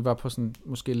her, der lige var på sådan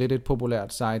måske lidt et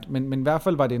populært site, men i hvert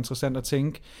fald var det interessant at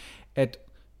tænke, at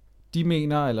de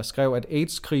mener, eller skrev, at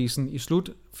AIDS-krisen i slut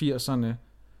 80'erne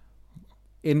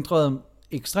ændrede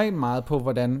ekstremt meget på,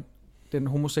 hvordan den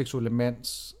homoseksuelle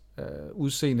mands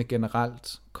udseende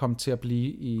generelt kom til at blive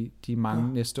i de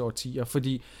mange næste årtier,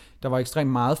 fordi der var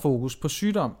ekstremt meget fokus på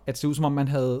sygdom, at det ud som om man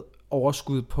havde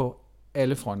overskud på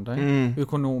alle fronter, ikke?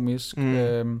 Økonomisk,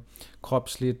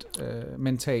 kropsligt,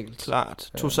 mentalt.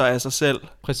 Klart. Tog sig af sig selv.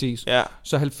 Præcis. Ja.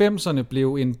 Så 90'erne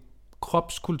blev en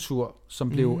kropskultur, som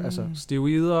blev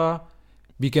steroider.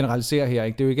 Vi generaliserer her,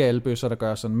 ikke? Det er jo ikke alle bøsser, der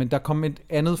gør sådan, men der kom et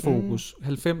andet fokus.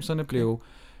 90'erne blev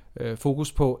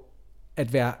fokus på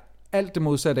at være alt det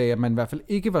modsatte af, at man i hvert fald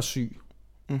ikke var syg.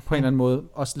 På en eller anden måde.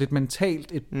 Også lidt mentalt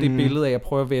det billede af at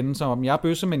prøve at vende sig om. Jeg er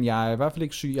bøsse, men jeg er i hvert fald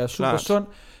ikke syg. Jeg er super sund,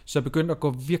 så jeg begyndte at gå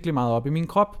virkelig meget op i min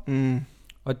krop.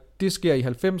 Og det sker i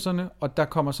 90'erne, og der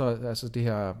kommer så altså det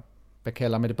her, hvad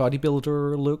kalder man det,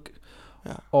 bodybuilder look.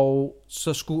 Ja. Og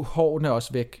så skulle hårene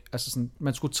også væk. Altså sådan,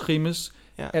 man skulle trimmes.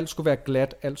 Ja. Alt skulle være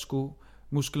glat.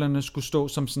 Musklerne skulle stå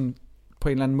som sådan på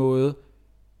en eller anden måde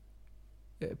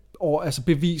altså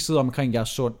beviset omkring, jeg er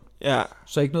sund. Ja.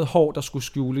 Så ikke noget hår, der skulle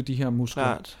skjule de her muskler.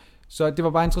 Klart. Så det var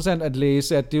bare interessant at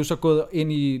læse, at det er jo så gået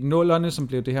ind i nullerne, som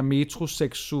blev det her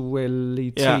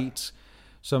metroseksualitet,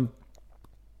 som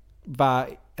var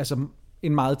altså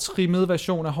en meget trimmet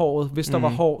version af håret. Hvis der var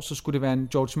hår, så skulle det være en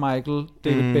George Michael,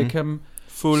 David Beckham.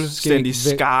 Fuldstændig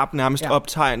skarp, nærmest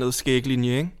optegnet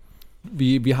skæglinje, ikke?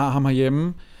 Vi har ham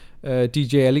herhjemme.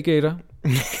 DJ Alligator.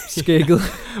 Skægget.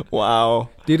 Wow.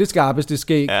 Det er det skarpeste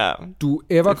skæg, du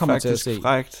ever kommer til at se.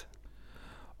 Frækt.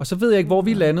 Og så ved jeg ikke, hvor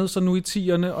vi landede så nu i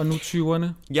 10'erne og nu 20'erne.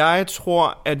 Jeg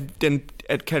tror,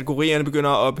 at kategorierne begynder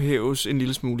at ophæves en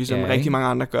lille smule, som rigtig mange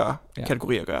andre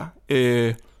kategorier gør.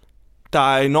 Der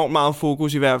er enormt meget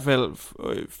fokus i hvert fald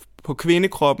på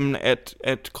kvindekroppen,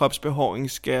 at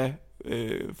kropsbehåring skal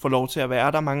få lov til at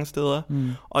være der mange steder.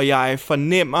 Og jeg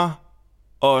fornemmer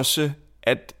også,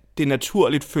 at det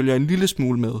naturligt følger en lille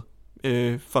smule med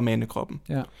for mandekroppen.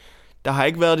 Ja. Der har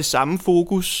ikke været det samme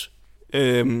fokus,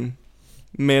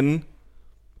 men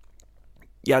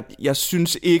jeg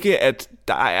synes ikke, at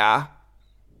der er...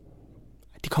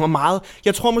 Det kommer meget...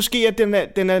 Jeg tror måske, at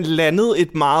den er landet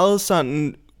et meget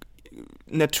sådan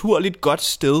naturligt godt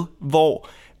sted, hvor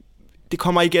det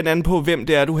kommer igen an på, hvem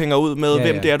det er, du hænger ud med,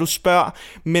 hvem det er, du spørger,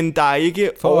 men der er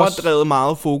ikke overdrevet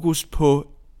meget fokus på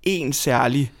en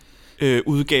særlig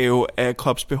udgave af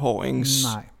kropsbehårings.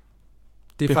 Nej,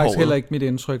 det er faktisk heller ikke mit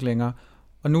indtryk længere.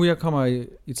 Og nu jeg kommer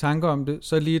i tanke om det,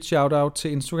 så lige et shout-out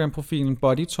til Instagram-profilen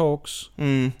bodytalks _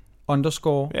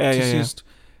 til sidst.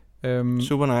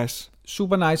 Super nice.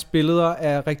 Super nice billeder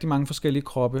af rigtig mange forskellige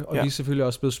kroppe, og vi er selvfølgelig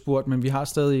også blevet spurgt, men vi har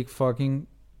stadig ikke fucking...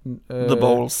 the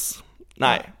balls.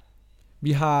 Nej.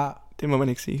 Vi har... Det må man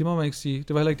ikke sige. Det må man ikke sige.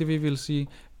 Det var heller ikke det, vi ville sige.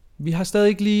 Vi har stadig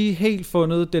ikke lige helt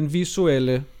fundet den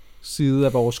visuelle side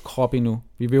af vores krop endnu.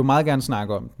 Vi vil jo meget gerne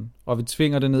snakke om den, og vi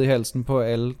tvinger det ned i halsen på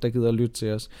alle, der gider at lytte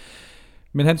til os.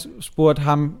 Men han spurgte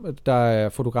ham, der er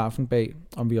fotografen bag,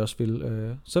 om vi også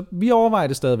vil. Så vi overvejer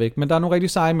det stadigvæk, men der er nogle rigtig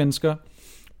seje mennesker,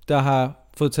 der har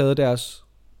fået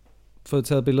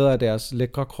taget billeder af deres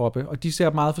lækre kroppe, og de ser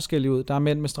meget forskellige ud. Der er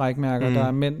mænd med strækmærker, der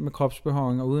er mænd med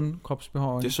kropsbehåring og uden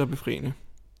kropsbehåring. Det er så befriende.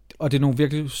 Og det er nogle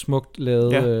virkelig smukt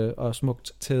lavede og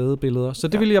smukt taget billeder. Så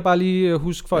det vil jeg bare lige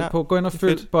huske folk på. Gå ind og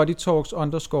følg bodytalks _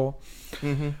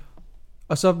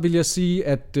 Og så vil jeg sige,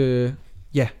 at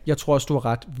jeg tror også, du har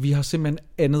ret. Vi har simpelthen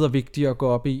andet og vigtigere at gå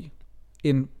op i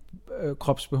end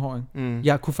kropsbehåring.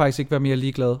 Jeg kunne faktisk ikke være mere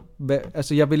ligeglad.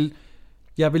 Altså,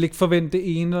 jeg vil ikke forvente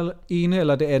det ene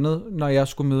eller det andet, når jeg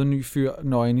skulle møde en ny fyr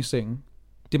nøgen i sengen.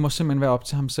 Det må simpelthen være op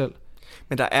til ham selv.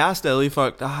 Men der er stadig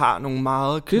folk, der har nogle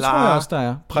meget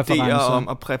klare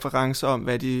præferencer om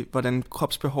hvordan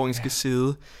kropsbehåring skal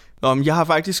sidde. Jeg har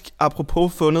faktisk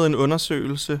apropos fundet en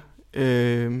undersøgelse,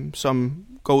 som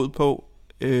går ud på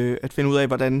at finde ud af,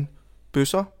 hvordan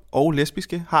bøsser og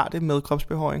lesbiske har det med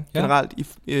kropsbehåring generelt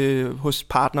hos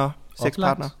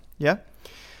sexpartner. Ja.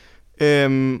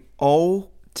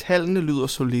 Og tallene lyder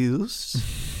således.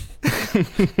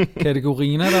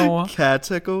 Kategoriner derovre.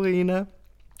 Kategoriner.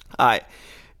 Ej,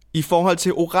 i forhold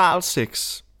til oral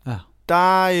sex,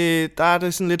 der er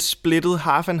det sådan lidt splittet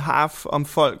half and half, om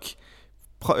folk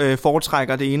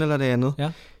foretrækker det ene eller det andet.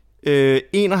 Ja.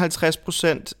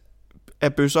 51%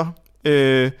 af bøsser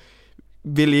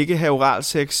vil ikke have oral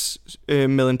sex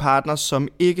med en partner, som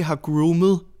ikke har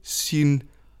groomet sin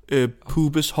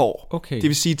pubes hår. Okay. Det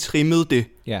vil sige trimmet det.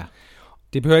 Ja.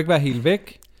 Det behøver ikke være helt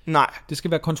væk. Nej. Det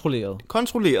skal være kontrolleret.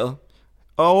 Kontrolleret.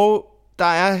 Og der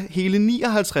er hele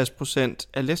 59%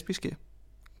 af lesbiske,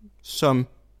 som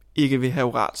ikke vil have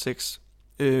oral sex,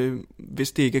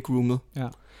 hvis det ikke er groomet. Ja.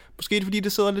 Måske er det, fordi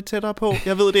det sidder lidt tættere på.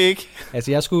 Jeg ved det ikke.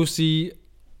 Altså, jeg skulle sige,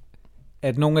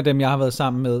 at nogle af dem, jeg har været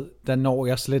sammen med, der når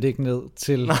jeg slet ikke ned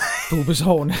til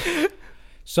pubeshårene.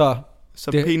 Så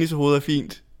penishovedet er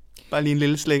fint. Bare lige en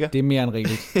lille slikker. Det er mere end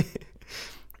rigeligt.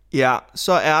 Ja,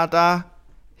 så er der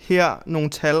her nogle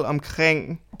tal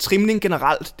omkring trimning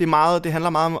generelt. Det handler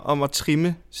meget om at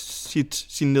trimme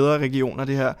sine nedre regioner,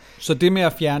 det her. Så det med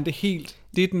at fjerne det helt,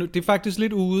 det er faktisk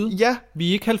lidt ude. Ja. Vi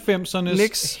er ikke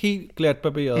 90'ernes helt glat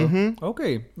barberet. Mm-hmm.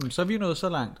 Okay, så er vi nået så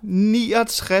langt.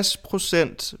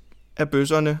 69% af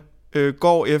bøsserne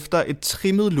går efter et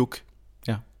trimmet look.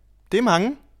 Ja. Det er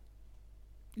mange.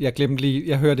 Jeg glemte lige,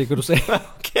 jeg hørte ikke, hvad du sagde.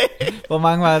 Okay. Hvor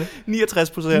mange var det?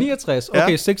 69%. 69, okay,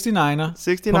 Ja.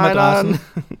 69'er på madrassen.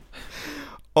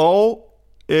 Og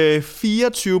 24%,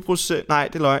 nej,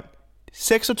 det er løgn.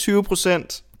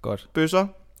 26% Godt. bøsser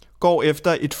går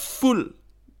efter et fuldt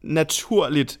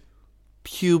naturligt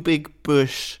pubic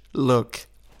bush look.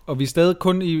 Og vi er stadig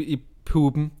kun i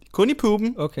puben. Kun i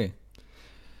puben. Okay.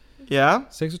 Ja.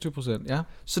 26%, ja.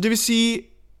 Så det vil sige,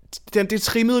 det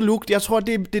trimmede look, jeg tror,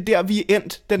 det er der, vi er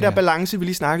endt. Den der balance, vi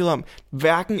lige snakkede om.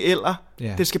 Hverken eller.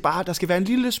 Ja. Der skal være en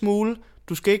lille smule.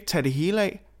 Du skal ikke tage det hele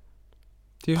af.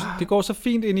 Det går så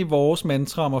fint ind i vores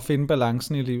mantra om at finde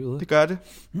balancen i livet. Det gør det.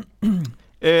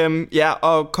 Ja,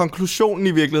 og konklusionen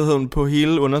i virkeligheden på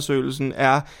hele undersøgelsen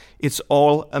er, it's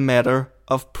all a matter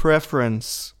of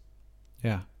preference.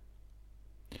 Ja.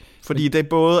 Fordi det er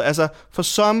både, altså, for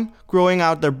some, growing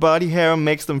out their body hair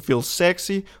makes them feel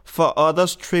sexy. For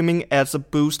others, trimming adds a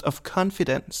boost of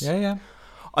confidence. Ja, ja.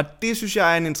 Og det synes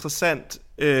jeg er en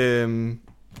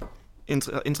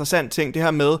interessant ting, det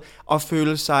her med at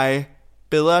føle sig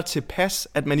bedre tilpas,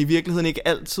 at man i virkeligheden ikke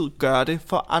altid gør det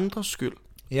for andres skyld.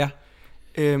 Ja.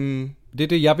 Det er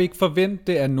det, jeg vil ikke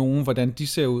forvente af nogen, hvordan de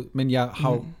ser ud, men jeg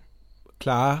har jo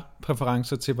klare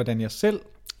præferencer til, hvordan jeg selv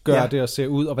gør det og ser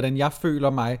ud, og hvordan jeg føler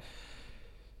mig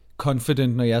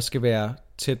confident, når jeg skal være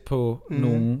tæt på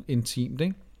nogen intimt,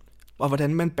 ikke? Og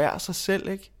hvordan man bærer sig selv,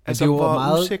 ikke? Altså, det er hvor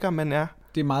meget, usikker man er.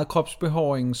 Det er meget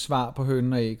kropsbehåringens svar på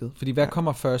hønen og ægget. Fordi hvad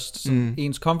kommer først? Sådan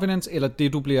ens confidence, eller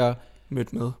det, du bliver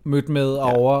mødt med og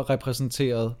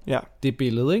overrepræsenteret? Ja. Det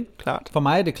billede, ikke? Klart. For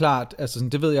mig er det klart, altså sådan,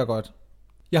 det ved jeg godt.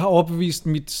 Jeg har overbevist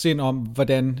mit sind om,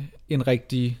 hvordan en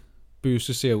rigtig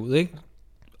bøsse ser ud, ikke?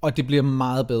 Og det bliver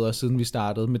meget bedre, siden vi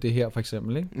startede med det her, for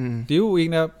eksempel, ikke? Det er jo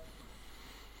en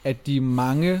af de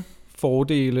mange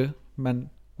fordele, man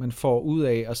får ud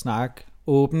af at snakke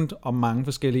åbent om mange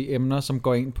forskellige emner, som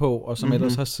går ind på, og som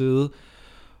ellers har siddet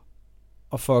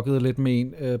og fucket lidt med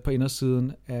en på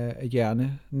indersiden af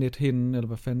hjernenethinden, eller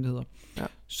hvad fanden det hedder. Ja.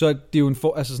 Så det er jo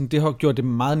det har gjort det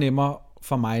meget nemmere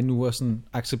for mig nu at sådan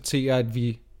acceptere,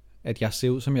 at jeg ser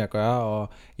ud, som jeg gør, og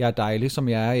jeg er dejlig, som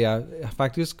jeg er. Jeg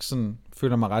faktisk sådan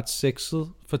føler mig ret sexet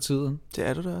for tiden. Det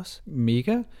er du da også.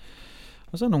 Mega.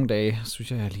 Og så nogle dage,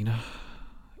 synes jeg ligner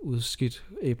udskidt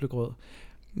æblegrød.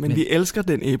 Men vi elsker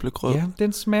den æblegrød. Ja,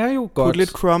 den smager jo godt. Put lidt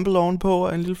crumble ovenpå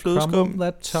og en lille flødeskum. Crumble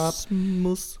that top.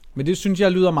 Smooth. Men det synes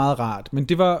jeg lyder meget rart. Men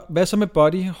det var, hvad så med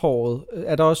bodyhåret?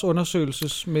 Er der også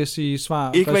undersøgelsesmæssige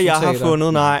svar? Ikke hvad jeg har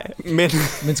fundet, nej.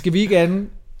 Men skal vi ikke anden?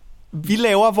 Vi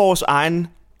laver vores egen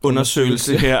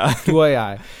undersøgelse her. Du og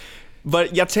jeg.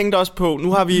 Jeg tænkte også på,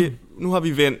 nu har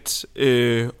vi vendt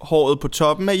håret på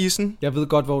toppen af isen. Jeg ved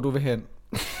godt, hvor du vil hen.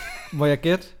 Må jeg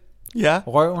gætte? Ja.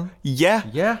 Røven? Ja.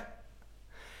 Ja.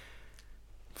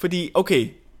 Fordi, okay,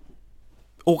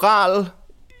 oral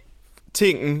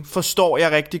tingen forstår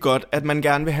jeg rigtig godt, at man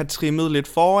gerne vil have trimmet lidt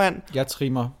foran. Jeg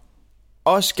trimmer.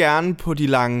 Også gerne på de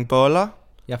lange boller.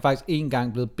 Jeg er faktisk en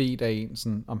gang blevet bedt af en,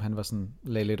 sådan, om han var sådan,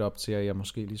 lagde lidt op til, at jeg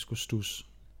måske lige skulle stusse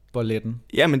bolletten.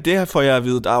 Jamen, det får jeg at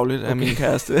vide dagligt af min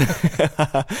kæreste.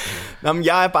 Nå, men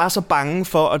jeg er bare så bange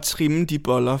for at trimme de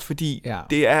boller, fordi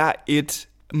det er et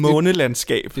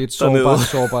månelandskab. Det er et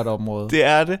sårbart område. Det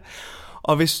er det.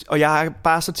 Og jeg er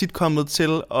bare så tit kommet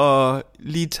til at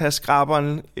lige tage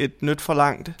skraberen et nyt for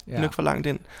langt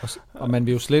ind. Og man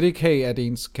vil jo slet ikke have, at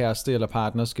ens kæreste eller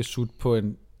partner skal sutte på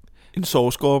en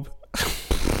sovskorp.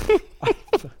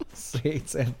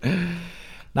 Satan.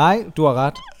 Nej, du har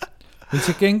ret. Men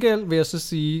til gengæld vil jeg så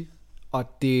sige,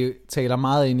 og det taler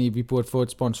meget ind i, at vi burde få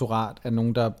et sponsorat af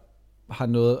nogen, der har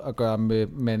noget at gøre med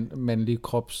mandlig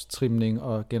kropstrimning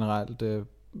og generelt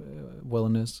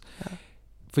wellness. Ja.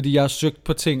 Fordi jeg har søgt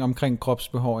på ting omkring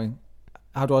kropsbehåring.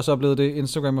 Har du også oplevet det?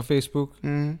 Instagram og Facebook?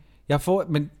 Jeg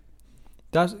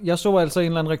så altså en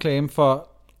eller anden reklame for,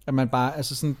 at man bare,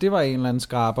 altså sådan, det var en eller anden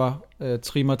skraber,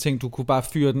 trimmer ting, du kunne bare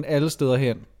fyre den alle steder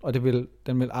hen, og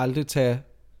den vil aldrig tage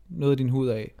noget af din hud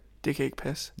af. Det kan ikke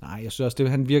passe. Nej, jeg synes også,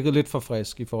 han virkede lidt for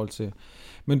frisk i forhold til.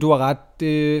 Men du har ret,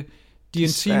 de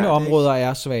intime områder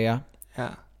er svære. Ja.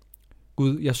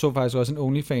 Gud, jeg så faktisk også en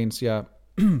OnlyFans, det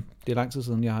er lang tid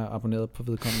siden, jeg har abonneret på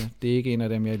vedkommende. Det er ikke en af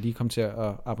dem, jeg lige kom til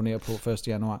at abonnere på 1.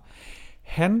 januar.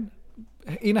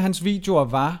 En af hans videoer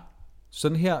var,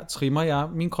 sådan her trimmer jeg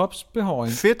min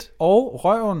kropsbehåring. Fedt. Og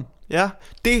røven. Ja,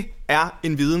 det er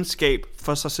en videnskab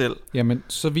for sig selv. Jamen,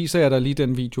 så viser jeg dig lige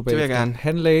den video bagefter. Det vil jeg gerne.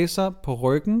 Han lagde sig på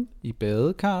ryggen i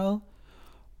badekarret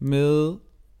med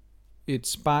et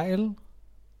spejl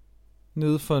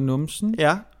nede for numsen.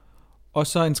 Ja. Og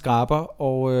så en skraber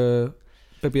og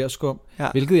barberskum.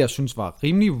 Ja. Hvilket jeg synes var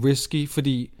rimelig risky,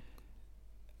 fordi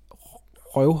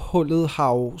røvhullet har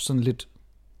jo sådan lidt...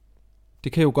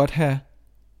 Det kan jo godt have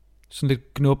sådan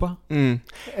lidt knupper.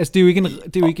 Altså, det er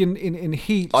jo ikke en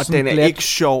helt og sådan den er glat... ikke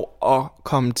sjov at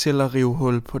komme til at rive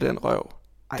hul på den røv.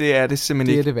 Ej, det er det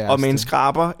simpelthen det er ikke. det og med en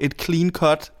skraber, et clean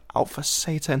cut, for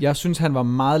satan. Jeg synes, han var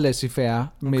meget laissez-faire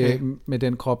med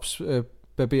den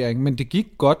kropsbarbering, men det gik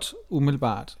godt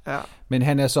umiddelbart. Ja. Men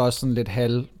han er så også sådan lidt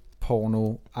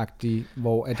halv-porno-agtig,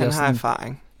 hvor... At han har sådan,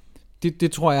 erfaring.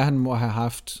 Det tror jeg, han må have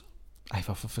haft... Ej,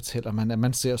 hvorfor fortæller man, at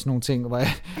man ser sådan nogle ting? Det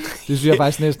synes jeg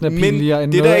faktisk næsten er pinligere end noget andet.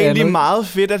 Men det er da egentlig meget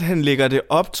fedt, at han lægger det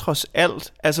op trods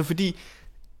alt. Altså fordi...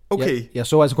 Okay. Jeg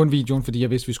så altså kun videoen, fordi jeg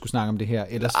vidste, vi skulle snakke om det her.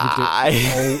 Ellers Ej.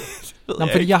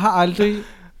 Fordi jeg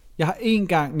har en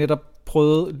gang netop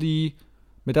prøvet lige...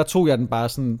 Men der tog jeg den bare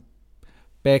sådan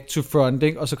back to front,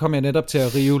 ikke? Og så kom jeg netop til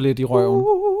at rive lidt i røven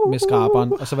med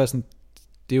skraberen. Og så var jeg sådan...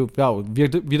 Det var jo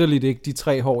vitterligt ikke de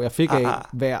 3 hår, jeg fik af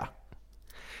hver.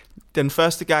 Den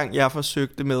første gang, jeg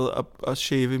forsøgte med at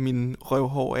shave min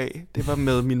røvhår af, det var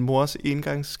med min mors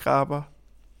engangsskraber,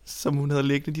 som hun havde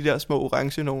liggende, de der små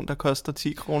orange nogen, der koster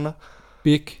 10 kroner.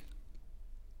 Big.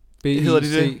 Hedder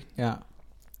de det? Ja.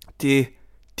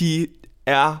 De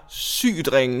er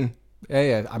sygt ringe.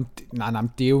 Ja. Nej,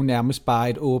 det er jo nærmest bare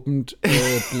et åbent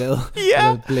blad. Ja.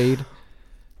 Eller blade.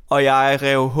 Og jeg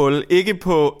rev hul, ikke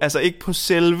på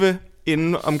selve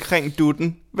inden omkring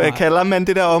dutten. Hvad kalder man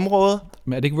det der område?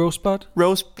 Men er det ikke rosebud?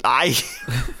 Nej,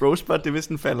 rosebud, det er hvis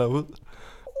den falder ud.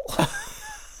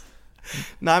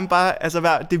 Nej, men bare,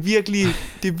 altså,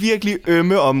 det virkelig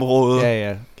ømme område.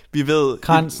 Ja. Vi ved...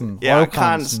 Kransen. Ja,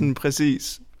 kransen,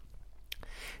 præcis.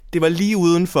 Det var lige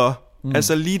udenfor.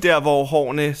 Altså lige der, hvor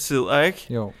hårene sidder, ikke?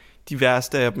 Jo. De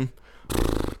værste af dem.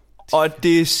 Og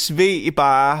det sved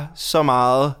bare så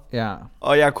meget. Ja.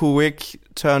 Og jeg kunne ikke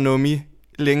tørre nummi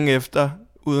længe efter,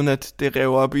 uden at det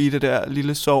rev op i det der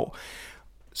lille sår.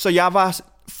 Så jeg var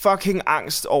fucking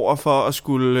angst over for at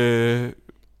skulle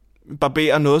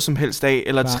barbere noget som helst af,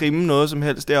 eller trimme noget som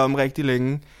helst derom rigtig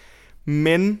længe.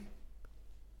 Men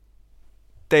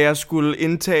da jeg skulle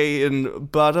indtage en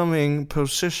bottoming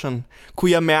position,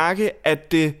 kunne jeg mærke,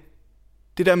 at det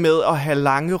der med at have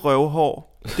lange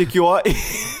røvhår, det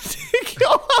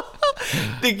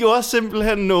gjorde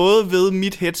simpelthen noget ved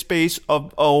mit headspace,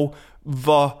 og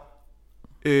hvor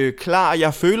klar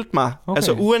jeg følte mig. Okay.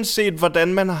 Altså uanset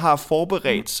hvordan man har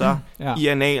forberedt sig i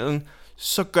analen,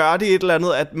 så gør det et eller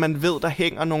andet, at man ved, der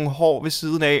hænger nogle hår ved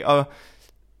siden af og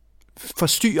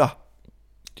forstyrrer.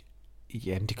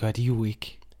 Jamen det gør de jo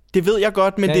ikke. Det ved jeg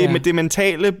godt, men det er med det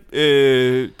mentale,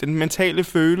 den mentale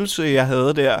følelse, jeg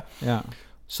havde der. Ja.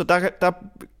 Så der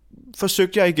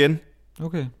forsøgte jeg igen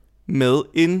med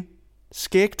en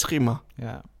skægtrimmer.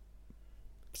 Ja.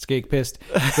 Skægpest.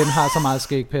 Den har så meget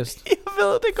skægpest. Jeg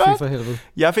ved det godt. Fy for helvede.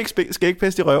 Jeg fik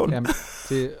skægpest i røven. Jamen,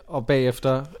 og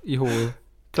bagefter i hovedet.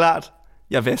 Klart.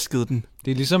 Jeg vaskede den.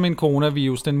 Det er ligesom en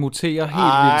coronavirus. Den muterer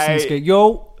helt vildt. Sådan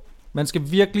jo, man skal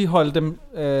virkelig holde dem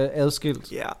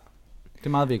adskilt. Ja. Det er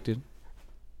meget vigtigt.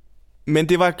 Men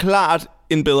det var klart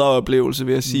en bedre oplevelse,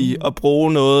 vil jeg sige. At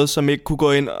bruge noget, som ikke kunne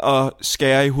gå ind og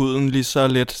skære i huden lige så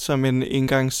let, som en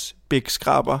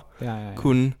engangsbækskraber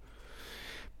kunne.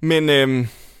 Men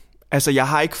altså, jeg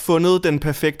har ikke fundet den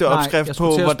perfekte opskrift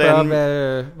på, hvordan...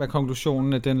 hvad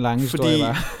konklusionen af den lange historie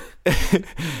var.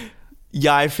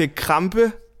 Jeg fik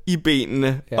krampe i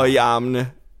benene og i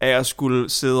armene, at jeg skulle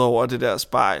sidde over det der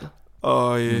spejl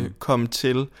og komme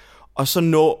til. Og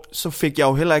så fik jeg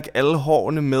jo heller ikke alle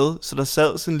hårene med, så der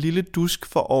sad sådan en lille dusk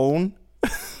for oven,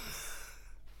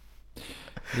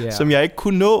 som jeg ikke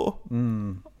kunne nå.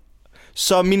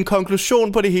 Så min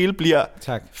konklusion på det hele bliver,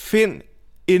 find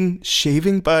en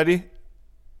shaving buddy.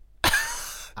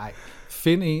 Nej,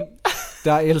 find en,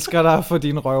 der elsker dig for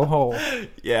din røvhår.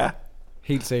 Ja.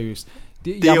 Helt seriøst.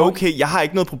 Det er okay, jeg har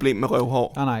ikke noget problem med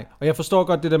røvhår. Nej. Og jeg forstår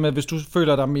godt det der med, hvis du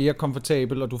føler dig mere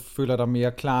komfortabel, og du føler dig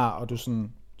mere klar, og du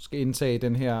sådan skal indtage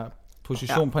den her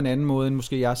position på en anden måde, end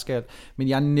måske jeg skal. Men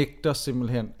jeg nægter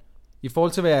simpelthen, i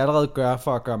forhold til hvad jeg allerede gør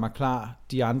for at gøre mig klar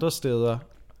de andre steder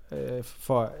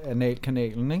for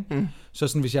analkanalen, ikke? Så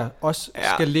sådan, hvis jeg også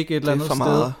skal ligge et eller andet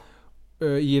sted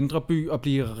i Indre By og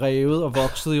blive revet og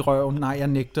vokset i røven, nej, jeg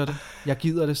nægter det. Jeg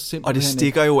gider det simpelthen. Og det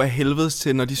stikker jo af helvedes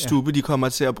til, når de stubbe de kommer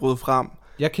til at bryde frem.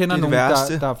 Jeg kender nogen,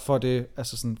 der får det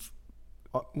altså sådan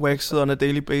waxet on a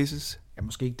daily basis. Ja,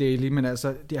 måske ikke daily, men altså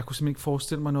jeg kunne simpelthen ikke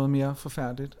forestille mig noget mere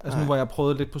forfærdeligt. Altså nu hvor jeg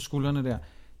prøvede lidt på skuldrene der,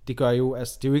 Det gør jo,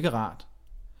 altså det er jo ikke rart.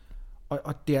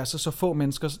 Og det er altså så få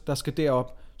mennesker, der skal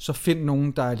derop, så find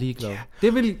nogen, der er ligeglade.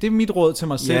 Yeah. Det er mit råd til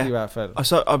mig selv i hvert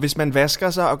fald. Og hvis man vasker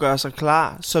sig og gør sig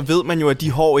klar, så ved man jo, at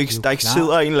de hår ikke, der ikke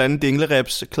sidder en eller anden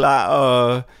dinglereps klar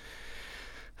og...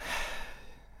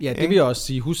 Ja, det vil jeg også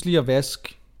sige. Husk lige at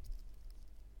vaske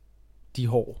de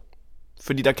hår.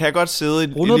 Fordi der kan godt sidde et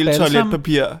lille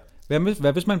toiletpapir.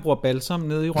 Hvad hvis man bruger balsam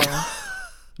nede i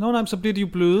røven? Nej, så bliver de jo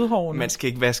bløde hårene. Man skal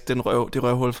ikke vaske det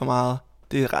røvhul for meget.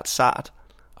 Det er ret sart.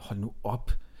 Hold nu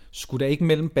op. Skulle der ikke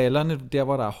mellem ballerne, der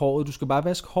hvor der er håret? Du skal bare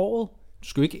vaske håret. Du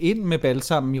skal jo ikke ind med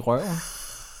balsam i røven.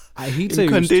 Ej, helt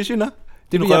seriøst. En conditioner?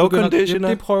 Det er røvconditioner?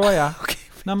 Det prøver jeg. Okay.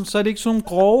 Nå, men så er det ikke sådan nogle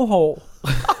grove hår.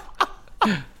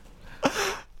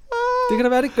 Det kan da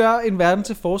være, det gør en verden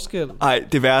til forskel. Nej,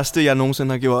 det værste, jeg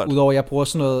nogensinde har gjort. Udover, jeg bruger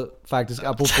sådan noget, faktisk,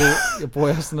 apropos, jeg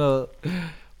bruger sådan noget,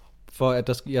 for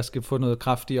at jeg skal få noget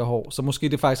kraftigere hår. Så måske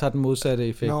det faktisk har den modsatte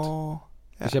effekt. Nå,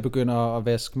 ja. Hvis jeg begynder at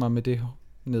vaske mig med det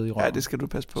nede i røven. Ja, det skal du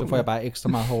passe på. Så får jeg bare ekstra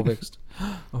meget hårvækst.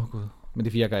 Gud. Men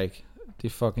det virker ikke. Det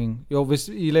er fucking... Jo, hvis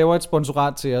I laver et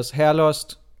sponsorat til os,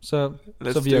 Hairlost, så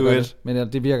virker det.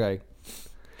 Men det virker ikke.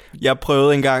 Jeg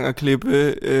prøvede engang at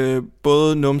klippe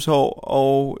både numshår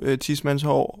og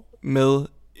tidsmandshår med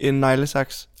en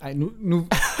neglesaks. Ej, nu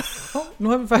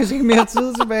har vi faktisk ikke mere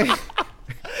tid tilbage.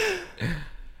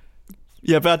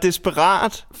 Jeg var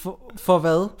desperat. For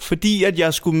hvad? Fordi at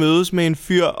jeg skulle mødes med en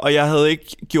fyr, og jeg havde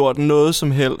ikke gjort noget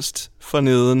som helst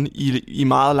forneden i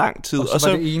meget lang tid. Og så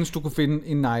var det eneste, du kunne finde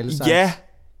en neglesaks? Ja.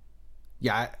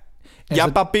 Altså,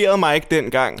 jeg barberede mig ikke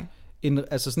dengang.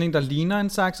 Altså sådan en, der ligner en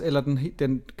saks, eller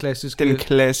den klassiske... Den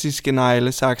klassiske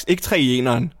neglesaks. Ikke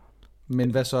 3-1'eren. Men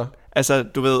hvad så? Altså,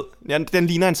 du ved, den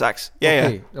ligner en saks.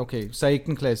 Ja, Okay, så ikke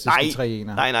den klassiske 3-1'er.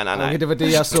 Nej. Okay, det var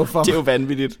det, jeg så for mig. Det er jo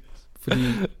vanvittigt. Fordi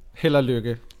held og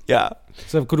lykke. Ja.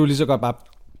 Så kunne du lige så godt bare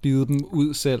bide dem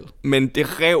ud selv. Men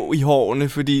det rev i hårene,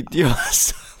 fordi de var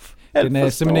så... Den er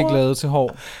simpelthen ikke lavet til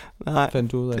hår. Nej,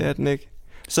 fandt du ud af. Det er den ikke.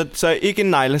 Så ikke en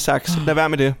neglesaks. Lad være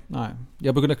med det. Nej,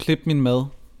 jeg begynder at klippe min mad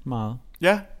meget.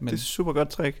 Ja, det er et super godt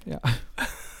trick. Ja.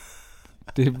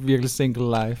 Det er virkelig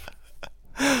single life.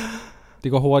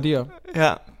 Det går hurtigere.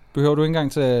 Ja. Behøver du ikke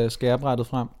engang tage skærebrættet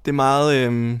frem? Det er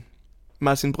meget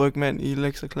Martin Brygmann i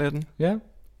Lekserklatten. Ja,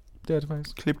 det er det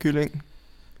faktisk. Klip kylling.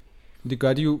 Det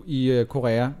gør de jo i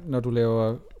Korea, når du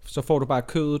laver... Så får du bare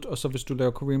kødet, og så hvis du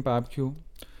laver Korean barbecue,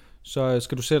 så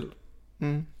skal du selv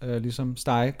ligesom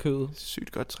stege kødet.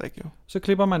 Sygt godt trick, jo. Så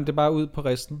klipper man det bare ud på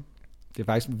resten. Det er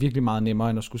faktisk virkelig meget nemmere,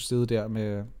 end at skulle sidde der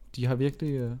med... De har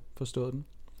virkelig forstået den.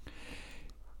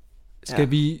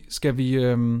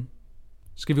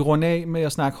 Skal vi runde af med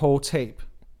at snakke hårtab?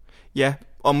 Ja,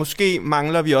 og måske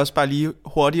mangler vi også bare lige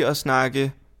hurtigt at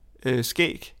snakke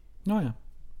skæg. Nå ja.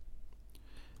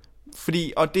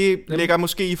 Fordi, og det ligger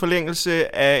måske i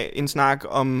forlængelse af en snak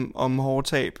om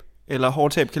hårtab. Eller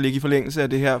hårtab kan ligge i forlængelse af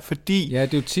det her, fordi... Ja,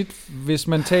 det er jo tit, hvis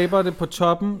man taber det på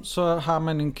toppen, så har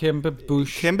man en kæmpe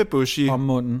bush om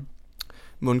munden.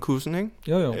 Mundkussen, ikke?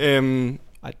 Jo.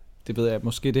 Ej, det ved jeg.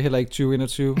 Måske det er heller ikke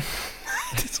 2021.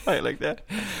 Det tror jeg heller ikke, det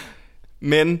er.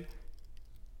 Men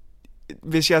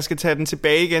hvis jeg skal tage den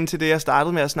tilbage igen til det, jeg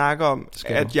startede med at snakke om,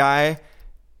 at jeg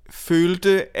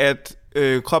følte, at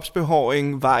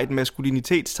kropsbehåring var et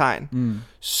maskulinitetstegn,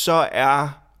 så er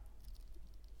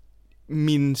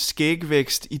min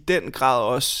skægvækst i den grad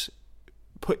også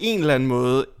på en eller anden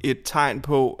måde et tegn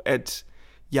på, at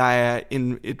jeg er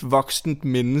et voksent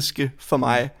menneske for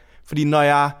mig. Fordi når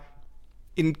jeg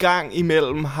en gang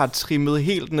imellem har trimmet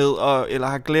helt ned, eller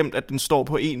har glemt, at den står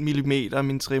på 1 mm,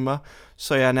 min trimmer,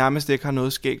 så jeg nærmest ikke har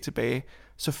noget skæg tilbage,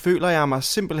 så føler jeg mig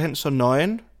simpelthen så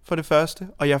nøgen, for det første,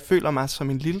 og jeg føler mig som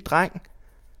en lille dreng,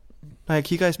 når jeg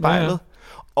kigger i spejlet. Ja.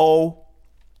 Og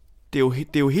det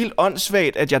er jo helt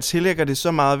åndssvagt, at jeg tillægger det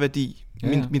så meget værdi,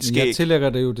 mit skæg. Jeg tillægger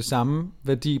det jo det samme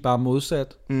værdi, bare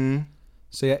modsat.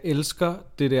 Så jeg elsker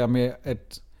det der med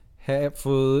at have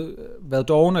været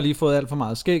doven og lige fået alt for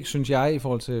meget skæg, synes jeg, i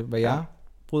forhold til, hvad jeg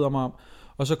bryder mig om.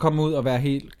 Og så komme ud og være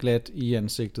helt glat i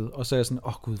ansigtet. Og så er jeg sådan,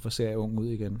 gud, hvor ser jeg ung ud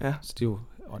igen. Ja. Så det er jo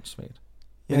åndssvagt.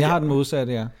 Men jeg har den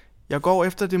modsatte, ja. Jeg går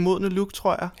efter det modne look,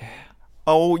 tror jeg. Ja.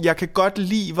 Og jeg kan godt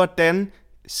lide, hvordan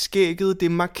skægget,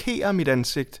 det markerer mit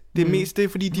ansigt. Det er mest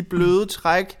det, fordi de bløde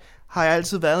træk har jeg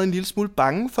altid været en lille smule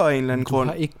bange for en eller anden grund.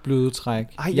 Du har ikke bløde træk.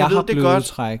 Ej, jeg har bløde godt.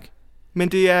 Træk. Men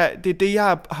det er det,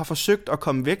 jeg har forsøgt at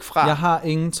komme væk fra. Jeg har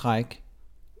ingen træk.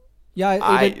 Jeg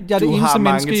er det eneste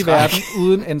menneske i verden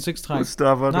uden ansigtstræk. Nu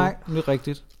stopper du. Nej, det er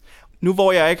rigtigt. Nu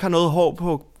hvor jeg ikke har noget hår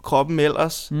på kroppen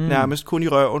ellers, nærmest kun i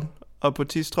røven og på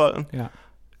tistrollen,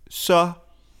 så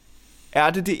er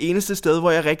det eneste sted,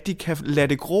 hvor jeg rigtig kan lade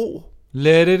det gro.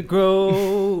 Let it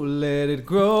grow, let it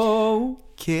grow.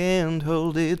 Can't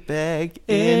hold it back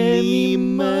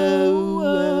anymore.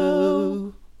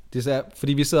 Det er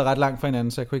fordi vi sidder ret langt fra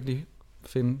hinanden, så jeg kunne ikke lige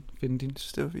finde din.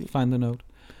 Det var fint. Find the note.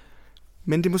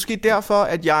 Men det er måske derfor,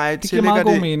 at jeg tillægger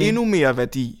det endnu mere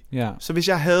værdi. Ja. Så hvis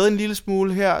jeg havde en lille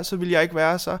smule her, så ville jeg ikke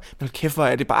være så... Men kæft, hvor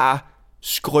er det bare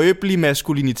skrøbelig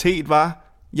maskulinitet, var.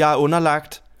 Jeg er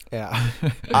underlagt. Ja.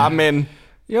 Amen.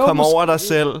 Jo, kom over dig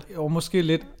selv. Jo, måske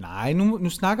lidt. Nej, nu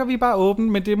snakker vi bare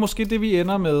åbent, men det er måske det, vi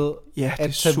ender med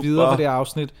at tage videre på det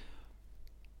afsnit.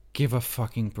 Give a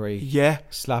fucking break. Ja.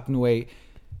 Slap nu af.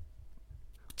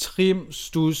 Trim,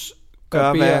 stus,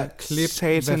 gør hvad klip,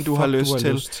 satan du har lyst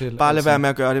til. Bare lad være med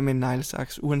at gøre det med en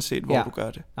neglesaks, uanset hvor du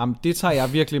gør det. Jamen, det tager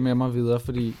jeg virkelig med mig videre,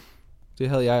 fordi det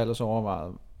havde jeg ellers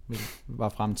overvejet, var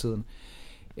fremtiden.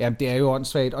 Jamen, det er jo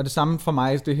åndssvagt. Og det samme for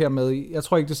mig, det her med, jeg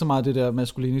tror ikke, det er så meget det der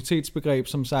maskulinitetsbegreb,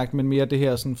 som sagt, men mere det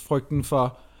her sådan frygten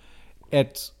for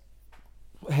at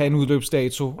have en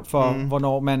udløbsdato for,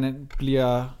 hvornår man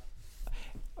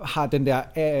har den der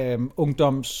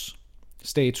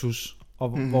ungdomsstatus, og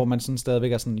hvor man sådan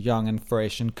stadigvæk er sådan young and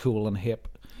fresh and cool and hip.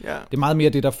 Yeah. Det er meget mere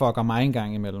det, der fucker mig en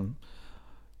gang imellem.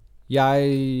 Jeg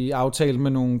aftalte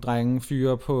med nogle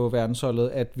fyre på verdensholdet,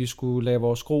 at vi skulle lade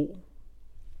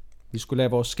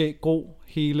vores skæg gro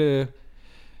hele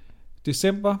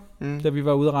december, da vi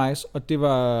var ude at rejse, og det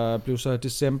blev så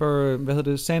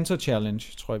december, Santa Challenge,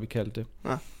 tror jeg vi kaldte det.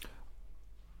 Ja.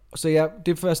 Så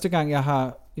det er første gang, jeg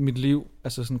har i mit liv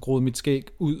altså sådan groet mit skæg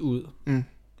ud.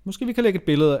 Måske vi kan lægge et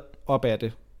billede op af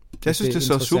det. Jeg synes, det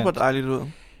så super dejligt ud.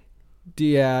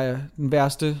 Det er den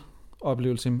værste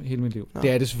oplevelse i hele mit liv. Ja.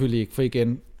 Det er det selvfølgelig ikke, for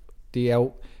igen, det er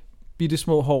jo bitte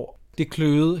små hår. Det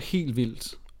kløede helt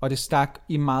vildt, og det stak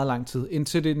i meget lang tid,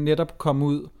 indtil det netop kom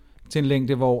ud til en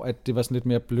længde, hvor at det var sådan lidt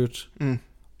mere blødt,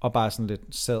 og bare sådan lidt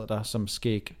sad der som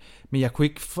skæg. Men jeg kunne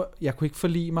ikke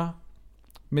forlige mig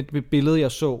med billedet,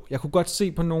 jeg så. Jeg kunne godt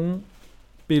se på nogle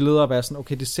billeder og være sådan,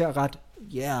 okay, det ser ret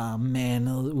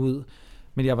mandet ud,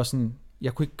 men jeg var sådan,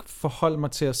 jeg kunne ikke forholde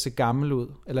mig til at se gammel ud,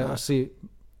 eller at se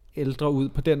ældre ud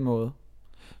på den måde.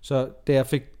 Så da jeg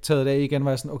fik taget det af igen,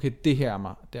 var jeg sådan, okay, det her er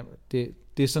mig. Det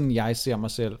er sådan, jeg ser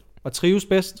mig selv. Og trives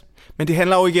bedst. Men det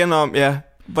handler jo igen om,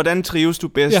 hvordan trives du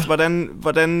bedst? Ja.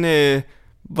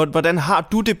 Hvordan har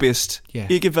du det bedst? Ja.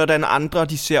 Ikke hvordan andre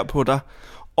de ser på dig.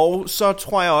 Og så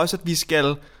tror jeg også, at vi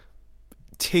skal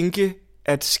tænke,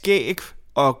 at skæg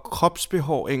og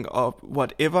kropsbehåring og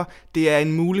whatever, det er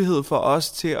en mulighed for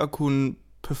os til at kunne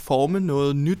performe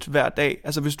noget nyt hver dag.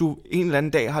 Altså hvis du en eller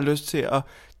anden dag har lyst til at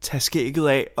tage skægget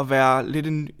af og være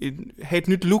lidt have et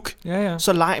nyt look,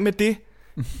 så leg med det.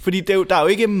 Fordi der er jo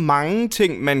ikke mange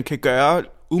ting, man kan gøre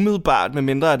umiddelbart,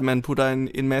 medmindre at man putter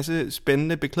en masse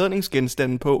spændende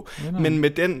beklædningsgenstande på. Men med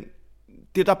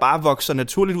det, der bare vokser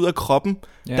naturligt ud af kroppen,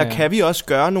 der kan vi også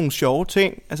gøre nogle sjove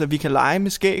ting. Altså vi kan lege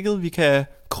med skægget, vi kan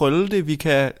krølle det, vi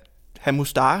kan have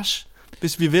mustache,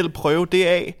 hvis vi vil prøve det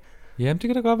af. Jamen det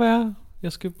kan da godt være.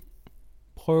 Jeg skal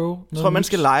prøve noget. Jeg tror, man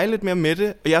skal lege lidt mere med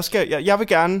det. Og jeg vil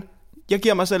gerne, jeg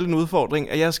giver mig selv en udfordring,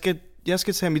 at jeg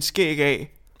skal tage mit skæg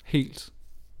af. Helt.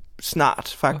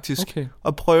 Snart, faktisk. Okay.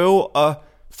 Og prøve at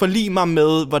forlige mig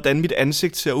med, hvordan mit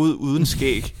ansigt ser ud uden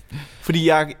skæg. Fordi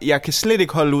jeg kan slet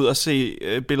ikke holde ud og se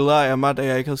billeder af mig, da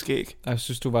jeg ikke havde skæg. Jeg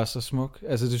synes, du var så smuk.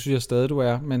 Altså, det synes jeg stadig, du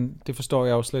er, men det forstår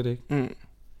jeg jo slet ikke.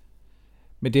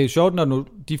 Men det er jo sjovt, når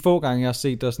de få gange, jeg har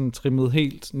set dig sådan trimmet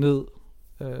helt ned,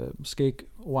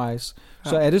 skæg-wise,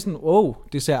 så er det sådan,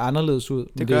 det ser anderledes ud.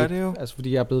 Det gør det jo. Altså,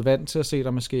 fordi jeg er blevet vant til at se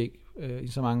dig med skæg i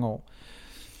så mange år.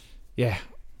 Ja.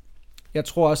 Jeg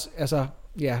tror også, altså,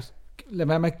 lad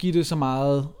være med at give det så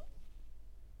meget,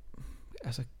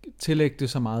 altså tillægge det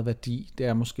så meget værdi, det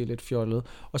er måske lidt fjollet.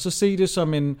 Og så se det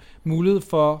som en mulighed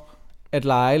for at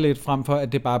lege lidt, frem for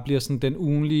at det bare bliver sådan den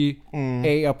ugenlige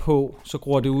af og på, så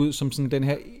gror det ud som sådan den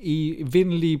her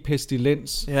evindelige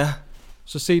pestilens. Ja.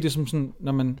 Så se det som sådan,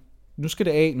 når man, nu skal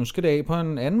det af på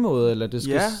en anden måde, eller det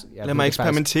skal... Lad mig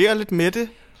eksperimentere lidt med det.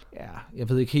 Ja, jeg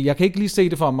ved ikke, jeg kan ikke lige se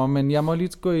det for mig, men jeg må lige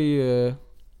gå i...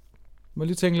 må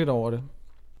lige tænke lidt over det.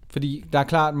 Fordi der er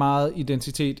klart meget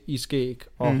identitet i skæg,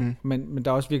 men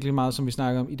der er også virkelig meget, som vi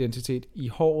snakker om, identitet i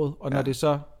håret. Og når det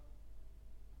så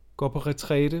går på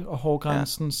retræte, og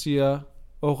hårgrænsen siger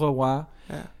au revoir,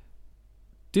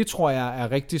 det tror jeg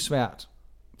er rigtig svært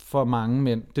for mange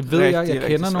mænd. Det ved jeg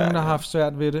kender nogen, der har haft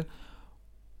svært ved det.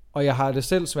 Og jeg har det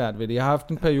selv svært ved det. Jeg har haft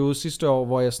en periode sidste år,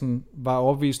 hvor jeg sådan var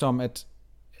overbevist om, at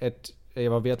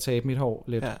jeg var ved at tabe mit hår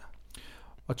lidt. Ja.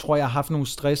 Og tror, jeg har haft nogle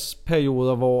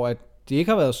stressperioder, hvor at det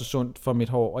ikke har været så sundt for mit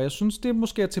hår. Og jeg synes, det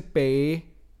måske er tilbage,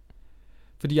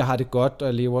 fordi jeg har det godt, og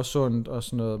jeg lever sundt og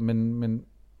sådan noget.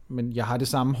 Men jeg har det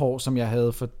samme hår, som jeg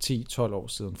havde for 10-12 år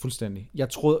siden. Fuldstændig. Jeg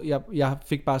troede, jeg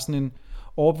fik bare sådan en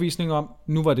overbevisning om,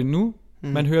 nu var det nu.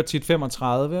 Man hører tit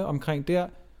 35 omkring der,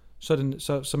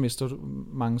 så mister du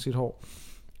mange sit hår.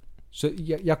 Så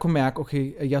jeg kunne mærke,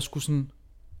 okay, at jeg skulle sådan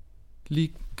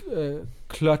lige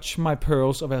clutch my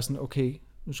pearls og være sådan, okay,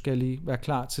 nu skal jeg lige være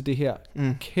klar til det her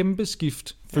kæmpe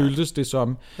skift, føltes det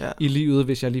som i livet,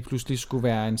 hvis jeg lige pludselig skulle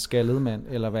være en skaldet mand,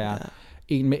 eller være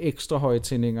en med ekstra høje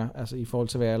tændinger, altså i forhold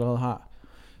til, hvad jeg allerede har.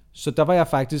 Så der var jeg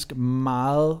faktisk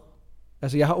meget,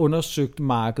 altså jeg har undersøgt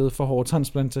markedet for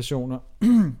hårtransplantationer.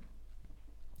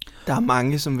 Der er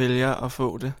mange, som vælger at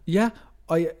få det. Ja,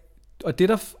 og det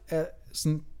der er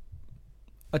sådan,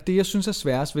 og det jeg synes er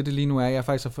sværest ved det lige nu er, at jeg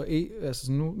faktisk har fået,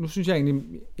 altså nu synes jeg egentlig,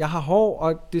 jeg har hår,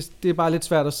 og det er bare lidt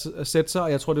svært at sætte sig,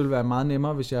 og jeg tror, det ville være meget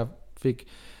nemmere, hvis jeg fik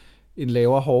en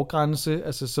lavere hårgrænse,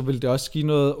 altså så ville det også give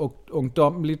noget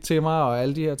ungdommeligt til mig, og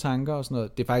alle de her tanker og sådan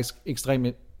noget. Det er faktisk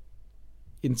ekstremt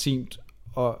intimt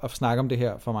at snakke om det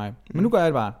her for mig. Men nu gør jeg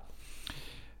det bare.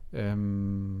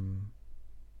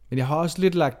 Men jeg har også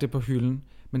lidt lagt det på hylden,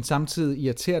 men samtidig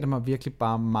irriterer det mig virkelig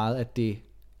bare meget, at det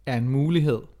er en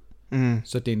mulighed.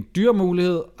 Så det er en dyr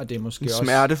mulighed, og det er måske også... En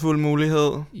smertefuld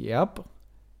mulighed. Yep.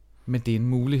 Men det er en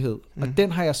mulighed. Og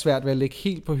den har jeg svært ved at lægge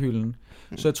helt på hylden.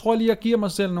 Så jeg tror lige, jeg giver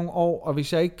mig selv nogle år, og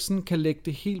hvis jeg ikke sådan kan lægge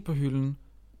det helt på hylden,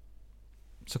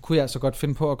 så kunne jeg altså godt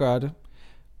finde på at gøre det.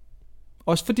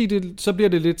 Også fordi så bliver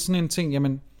det lidt sådan en ting,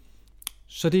 jamen,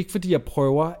 så det er ikke fordi, jeg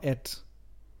prøver at...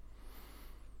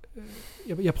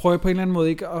 Jeg prøver på en eller anden måde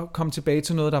ikke at komme tilbage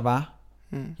til noget, der var.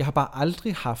 Jeg har bare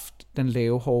aldrig haft den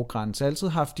lave hårgrænse. Jeg har altid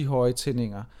haft de høje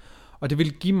tændinger. Og det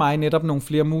ville give mig netop nogle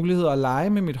flere muligheder at lege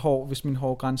med mit hår. Hvis min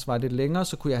hårgrænse var lidt længere,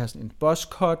 så kunne jeg have sådan en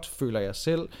buzzcut, føler jeg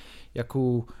selv.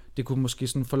 Det kunne måske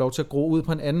sådan få lov til at gro ud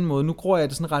på en anden måde. Nu gror jeg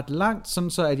det sådan ret langt, sådan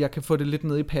så at jeg kan få det lidt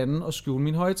ned i panden og skjule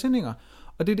mine høje tændinger.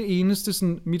 Og det er det eneste,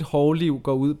 sådan, mit hårliv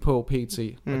går ud på pt.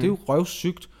 Og det er jo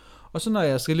røvsygt. Og så når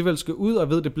jeg alligevel skal ud og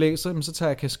ved, det blæser, så tager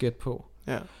jeg kasket på.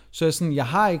 Ja. Så jeg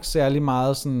har ikke særlig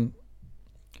meget sådan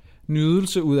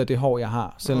nydelse ud af det hår, jeg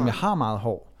har, selvom jeg har meget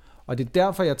hår. Og det er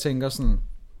derfor, jeg tænker sådan,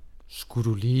 skulle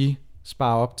du lige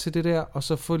spare op til det der, og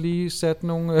så få lige sat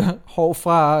nogle hår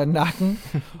fra nakken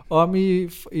om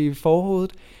i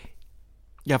forhovedet.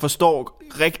 Jeg forstår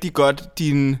rigtig godt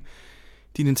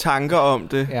dine tanker om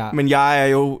det, men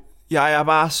jeg er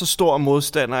bare så stor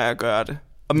modstander af at gøre det.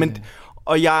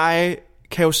 Og jeg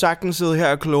kan jo sagtens sidde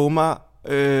her og kloge mig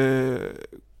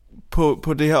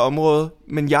på det her område,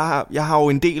 men jeg har jo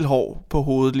en del hår på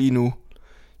hovedet lige nu.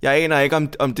 Jeg aner ikke,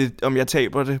 om jeg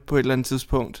taber det på et eller andet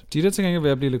tidspunkt. De der ting er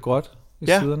ved at blive lidt gråt i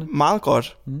siderne. Ja, meget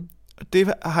gråt.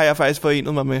 Det har jeg faktisk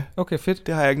forenet mig med. Okay, fedt.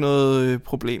 Det har jeg ikke noget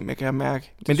problem med, kan jeg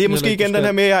mærke. Men det er måske igen den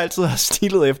her med, at jeg altid har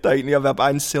stilet efter egentlig at være bare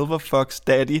en silver fox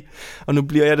daddy. Og nu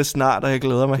bliver jeg det snart, og jeg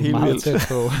glæder mig helt vildt. Meget tæt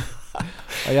på.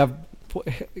 Og jeg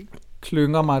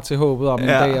klynger mig til håbet om en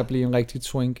dag at blive en rigtig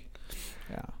twink.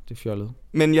 Ja, det er fjollet.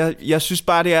 Men jeg synes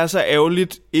bare, det er så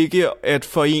ærgerligt ikke at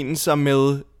forene sig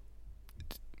med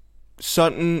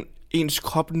sådan ens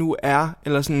krop nu er,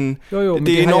 eller sådan, jo,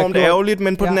 det er enormt ærgerligt,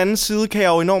 men på den anden side kan jeg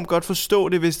jo enormt godt forstå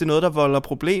det, hvis det er noget, der volder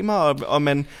problemer, og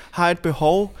man har et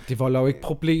behov. Det volder jo ikke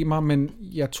problemer, men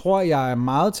jeg tror, jeg er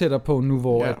meget tættere på nu,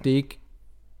 hvor at det ikke,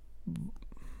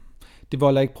 det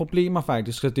volder ikke problemer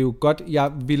faktisk, så det er jo godt,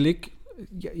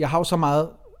 jeg har jo så meget,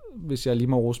 hvis jeg lige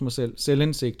må rose mig selv,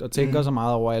 selvindsigt, og tænker så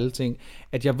meget over alle ting,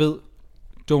 at jeg ved,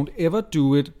 don't ever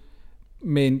do it,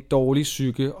 med en dårlig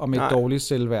psyke og med et dårligt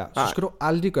selvværd, så skal du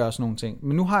aldrig gøre sådan nogle ting.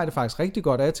 Men nu har jeg det faktisk rigtig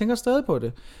godt, og jeg tænker stadig på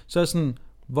det. Så er sådan,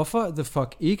 hvorfor the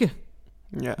fuck ikke?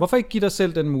 Yeah. Hvorfor ikke give dig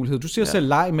selv den mulighed? Du siger selv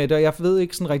leg med det, og jeg ved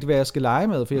ikke sådan rigtig, hvad jeg skal lege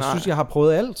med, for jeg synes, jeg har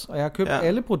prøvet alt, og jeg har købt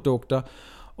alle produkter,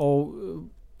 og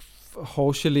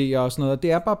hårgeléer og sådan noget.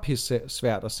 Det er bare pisse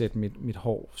svært at sætte mit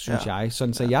hår, synes jeg.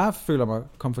 Sådan, så jeg føler mig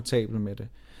komfortabel med det.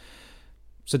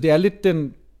 Så det er lidt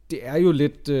det er jo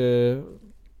lidt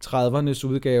 30'ernes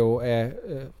udgave af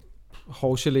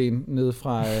hårgeléen nede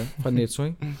fra Netto,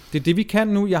 ikke? Det er det, vi kan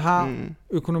nu. Jeg har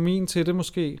økonomien til det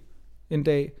måske en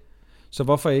dag, så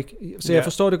hvorfor ikke? Så jeg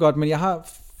forstår det godt, men jeg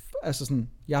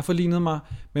har forlignet mig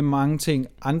med mange ting.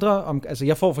 Altså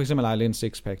jeg får for eksempel aldrig en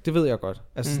sixpack, det ved jeg godt.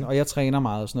 Altså, og jeg træner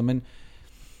meget og sådan noget,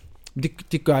 men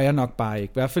det gør jeg nok bare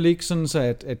ikke. I hvert fald ikke sådan,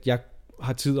 så at jeg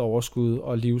har tid, overskud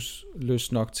og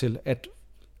livslyst nok til at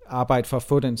arbejde for at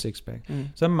få den sixpack.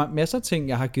 Så er der masser af ting,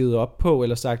 jeg har givet op på,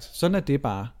 eller sagt, sådan er det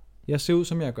bare. Jeg ser ud,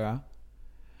 som jeg gør.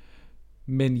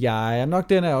 Men jeg er nok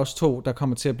den af os to, der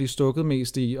kommer til at blive stukket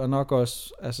mest i, og nok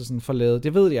også sådan forladet.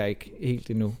 Det ved jeg ikke helt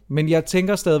endnu. Men jeg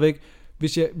tænker stadigvæk,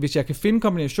 hvis jeg kan finde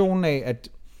kombinationen af,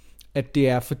 at det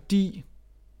er fordi,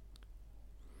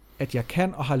 at jeg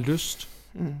kan og har lyst,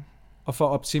 og for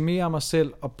at optimere mig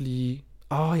selv, og blive...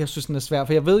 jeg synes, den er svær,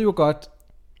 for jeg ved jo godt...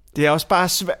 Det er også bare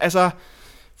svært,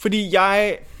 Fordi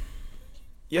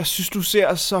jeg synes, du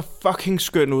ser så fucking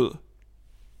skøn ud.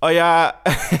 Og jeg...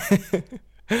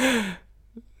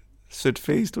 Sødt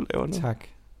face, du laver nu. Tak.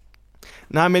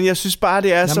 Nej, men jeg synes bare,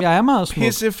 det er jeg er meget så smuk.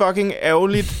 pisse fucking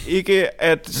ærgerligt ikke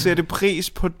at sætte pris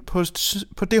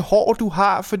på det hår, du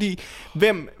har, fordi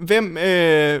hvem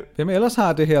ellers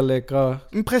har det her lækre?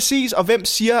 Præcis, og hvem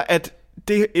siger, at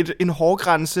det er en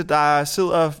hårgrænse, der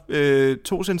sidder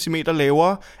 2 centimeter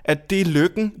lavere, at det er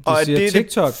lykken, og at det er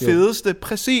TikTok, det fedeste. Jo.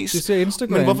 Præcis. Det siger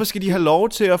Instagram. Men hvorfor skal de have lov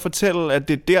til at fortælle, at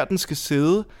det er der, den skal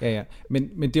sidde? Ja. Men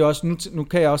det er også, nu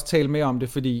kan jeg også tale mere om det,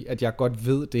 fordi at jeg godt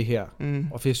ved det her.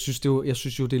 Og for jeg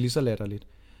synes jo, det er lige så latterligt.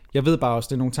 Jeg ved bare også,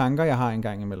 det er nogle tanker, jeg har en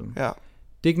gang imellem. Ja. Det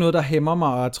er ikke noget, der hæmmer mig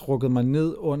og har trukket mig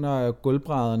ned under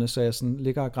gulvbrædderne, så jeg sådan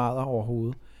ligger og græder over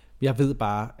hovedet. Jeg ved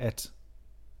bare, at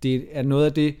det er noget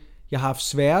af det, jeg har haft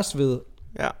sværest ved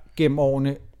gennem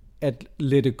årene at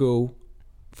let it go.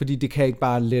 Fordi det kan ikke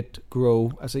bare let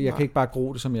grow. Altså, jeg kan ikke bare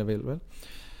gro det, som jeg vil, vel?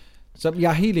 Så jeg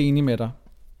er helt enig med dig.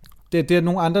 Det er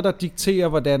nogle andre, der dikterer,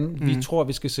 hvordan vi tror,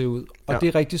 vi skal se ud. Og det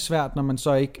er rigtig svært, når man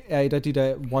så ikke er et af de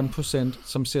der 1%,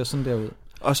 som ser sådan der ud.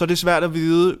 Og så er det svært at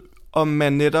vide, om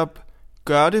man netop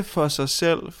gør det for sig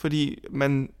selv, fordi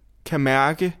man kan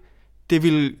mærke, det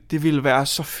ville være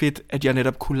så fedt, at jeg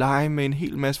netop kunne lege med en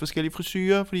hel masse forskellige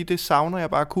frisyrer, fordi det savner jeg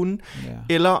bare kun. Ja.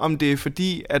 Eller om det er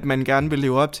fordi, at man gerne vil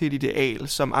leve op til et ideal,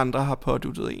 som andre har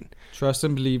påduttet en. Trust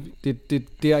and believe, det er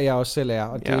der, jeg også selv er.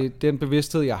 Og det er den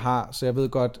bevidsthed, jeg har, så jeg ved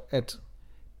godt, at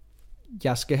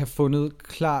jeg skal have fundet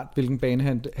klart, hvilken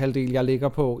banehalvdel jeg ligger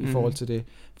på i forhold til det,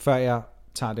 før jeg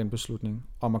tager den beslutning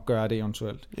om at gøre det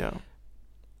eventuelt. Ja.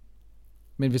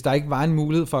 Men hvis der ikke var en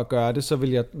mulighed for at gøre det, så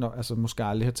ville jeg måske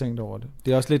aldrig have tænkt over det.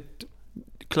 Det er også lidt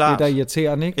klart. Det, der er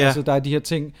irriterende, ikke? Ja. Altså, der er de her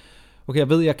ting. Okay, jeg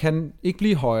ved, jeg kan ikke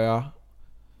blive højere.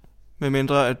 Med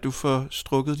mindre, at du får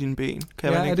strukket dine ben.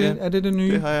 Kan man ikke er det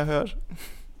nye? Det har jeg hørt.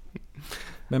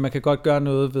 Men man kan godt gøre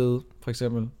noget ved, for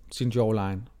eksempel, sin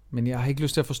jawline. Men jeg har ikke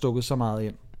lyst til at få stukket så meget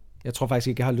ind. Jeg tror faktisk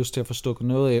ikke, jeg har lyst til at få stukket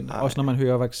noget ind. Nej. Også når man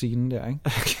hører vaccinen der, ikke?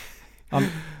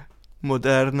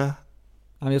 Moderna.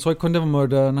 Jamen, jeg tror ikke kun, det var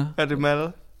Moderna. Er det med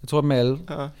alle? Jeg tror, det med alle.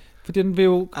 Ja. For den vil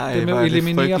jo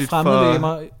eliminere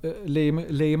fremmede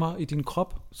legemer i din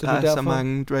krop. Så der det er derfor... så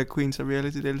mange drag queens og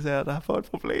reality-deltagere, der har fået et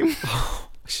problem.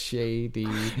 Shady.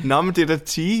 Nå, men det er da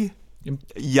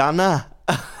Jana.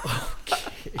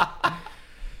 Okay.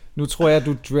 Nu tror jeg, at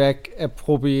du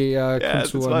drag-approprierer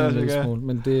kulturen en lille smule,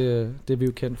 men det er vi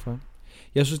jo kendt for.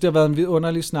 Jeg synes, det har været en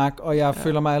vidunderlig snak, og jeg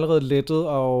føler mig allerede lettet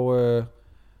og...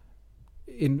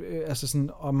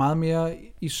 og meget mere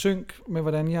i synk med,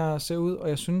 hvordan jeg ser ud, og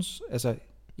jeg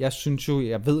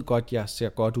ved godt, jeg ser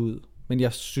godt ud, men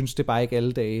jeg synes det bare ikke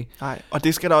alle dage. Nej, og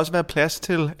det skal der også være plads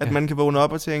til, at man kan vågne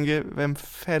op og tænke, hvem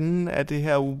fanden er det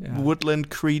her woodland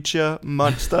creature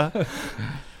monster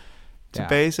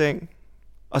tilbage i seng?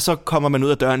 Og så kommer man ud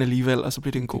af døren alligevel, og så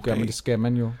bliver det en god dag. Det skal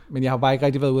man jo. Men jeg har bare ikke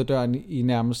rigtig været ud af døren i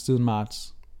nærmest siden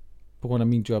marts, på grund af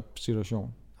min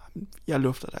jobsituation. Jeg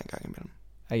lufter dig en gang imellem.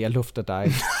 Ja, jeg lufter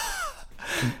dig.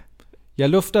 Jeg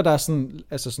lufter dig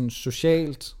sådan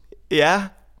socialt. Ja.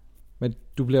 Men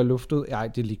du bliver luftet. Nej,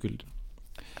 det er ligegyldigt.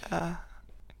 Ja.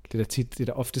 Det er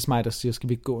da oftest mig, der siger, skal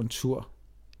vi ikke gå en tur?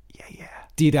 Ja.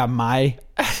 Det er da mig.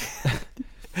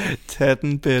 Tag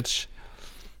den, bitch.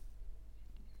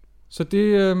 Så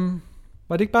det,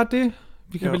 var det ikke bare det?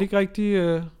 Vi kan vel ikke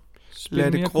rigtig spille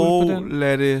lad det mere gro, på den?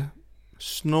 lad det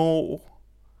sno.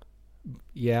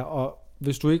 Ja, og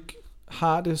hvis du ikke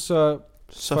har det, så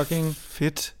fucking...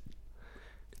 fedt.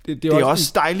 Det er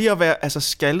også dejligt at være... Altså,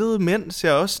 skaldede mænd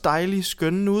ser også dejligt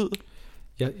skønne ud.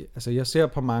 Jeg ser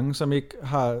på mange, som ikke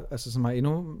har... Altså, som har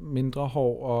endnu mindre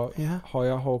hår og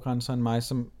højere hårgrænser end mig.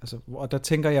 Og der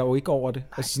tænker jeg jo ikke over det.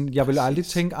 Nej, jeg vil aldrig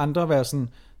tænke andre være sådan...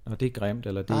 Nå, det er grimt,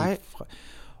 eller det er...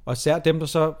 Og især dem, der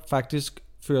så faktisk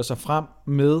fører sig frem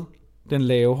med den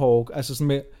lave hår. Altså sådan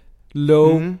med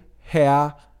low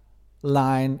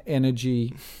hairline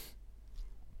energy...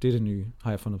 Det er det nye,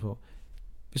 har jeg fundet på.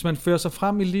 Hvis man fører sig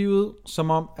frem i livet, som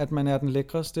om, at man er den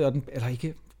lækreste, eller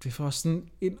ikke, det er for sådan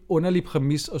en underlig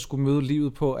præmis at skulle møde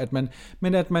livet på,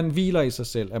 men at man hviler i sig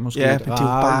selv, er måske et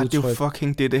rart udtryk. Det er jo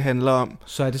fucking det handler om.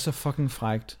 Så er det så fucking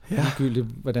frækt, ligegyldigt,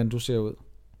 hvordan du ser ud.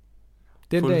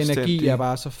 Den der energi er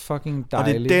bare så fucking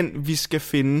dejlig. Og det er den, vi skal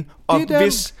finde. Og det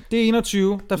er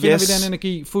 21, der finder vi den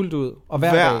energi fuldt ud, og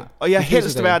hver dag. Og jeg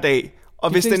helst hver dag.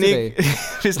 Og hvis den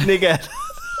ikke er...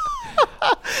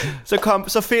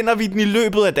 så finder vi den i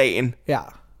løbet af dagen. Ja.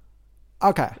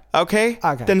 Okay.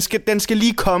 Den skal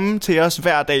lige komme til os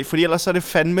hver dag, fordi ellers er det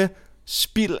fandme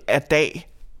spild af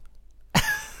dag.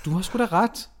 Du har sgu da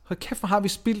ret. Hold kæft, hvor har vi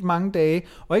spildt mange dage.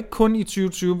 Og ikke kun i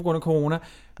 2020 på grund af corona,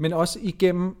 men også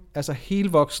igennem altså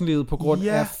hele voksenlivet på grund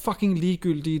af fucking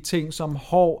ligegyldige ting som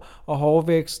hår og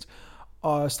hårvækst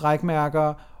og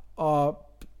strækmærker og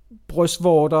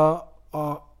brystvorter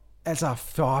og altså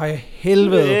for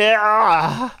helvede.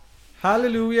 Yeah.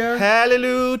 Halleluja.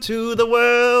 Hallelujah to the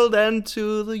world and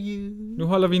to the you. Nu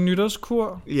holder vi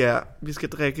nytårskur. Ja, vi skal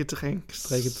drikke drinks.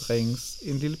 Drikke drinks.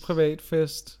 En lille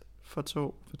privatfest. For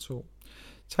to.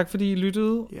 Tak fordi I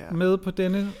lyttede med på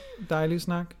denne dejlige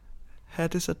snak. Ha'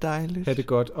 det så dejligt. Ha' det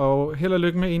godt. Og held og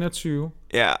lykke med 21.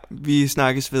 Ja, vi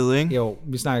snakkes ved, ikke? Jo,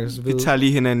 vi snakkes ved. Vi tager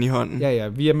lige hinanden i hånden. Ja,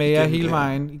 vi er med jer hele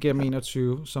vejen igennem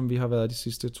 21, som vi har været de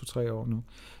sidste 2-3 år nu.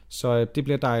 Så det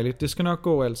bliver dejligt. Det skal nok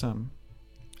gå alt sammen.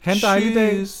 Ha' en dejlig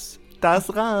dag. Das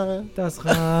ran. Das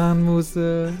ran,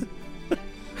 Musse.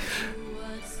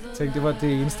 Tænk, det var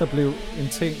det eneste, der blev en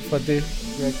ting fra det.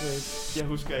 Jeg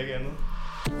husker ikke andet.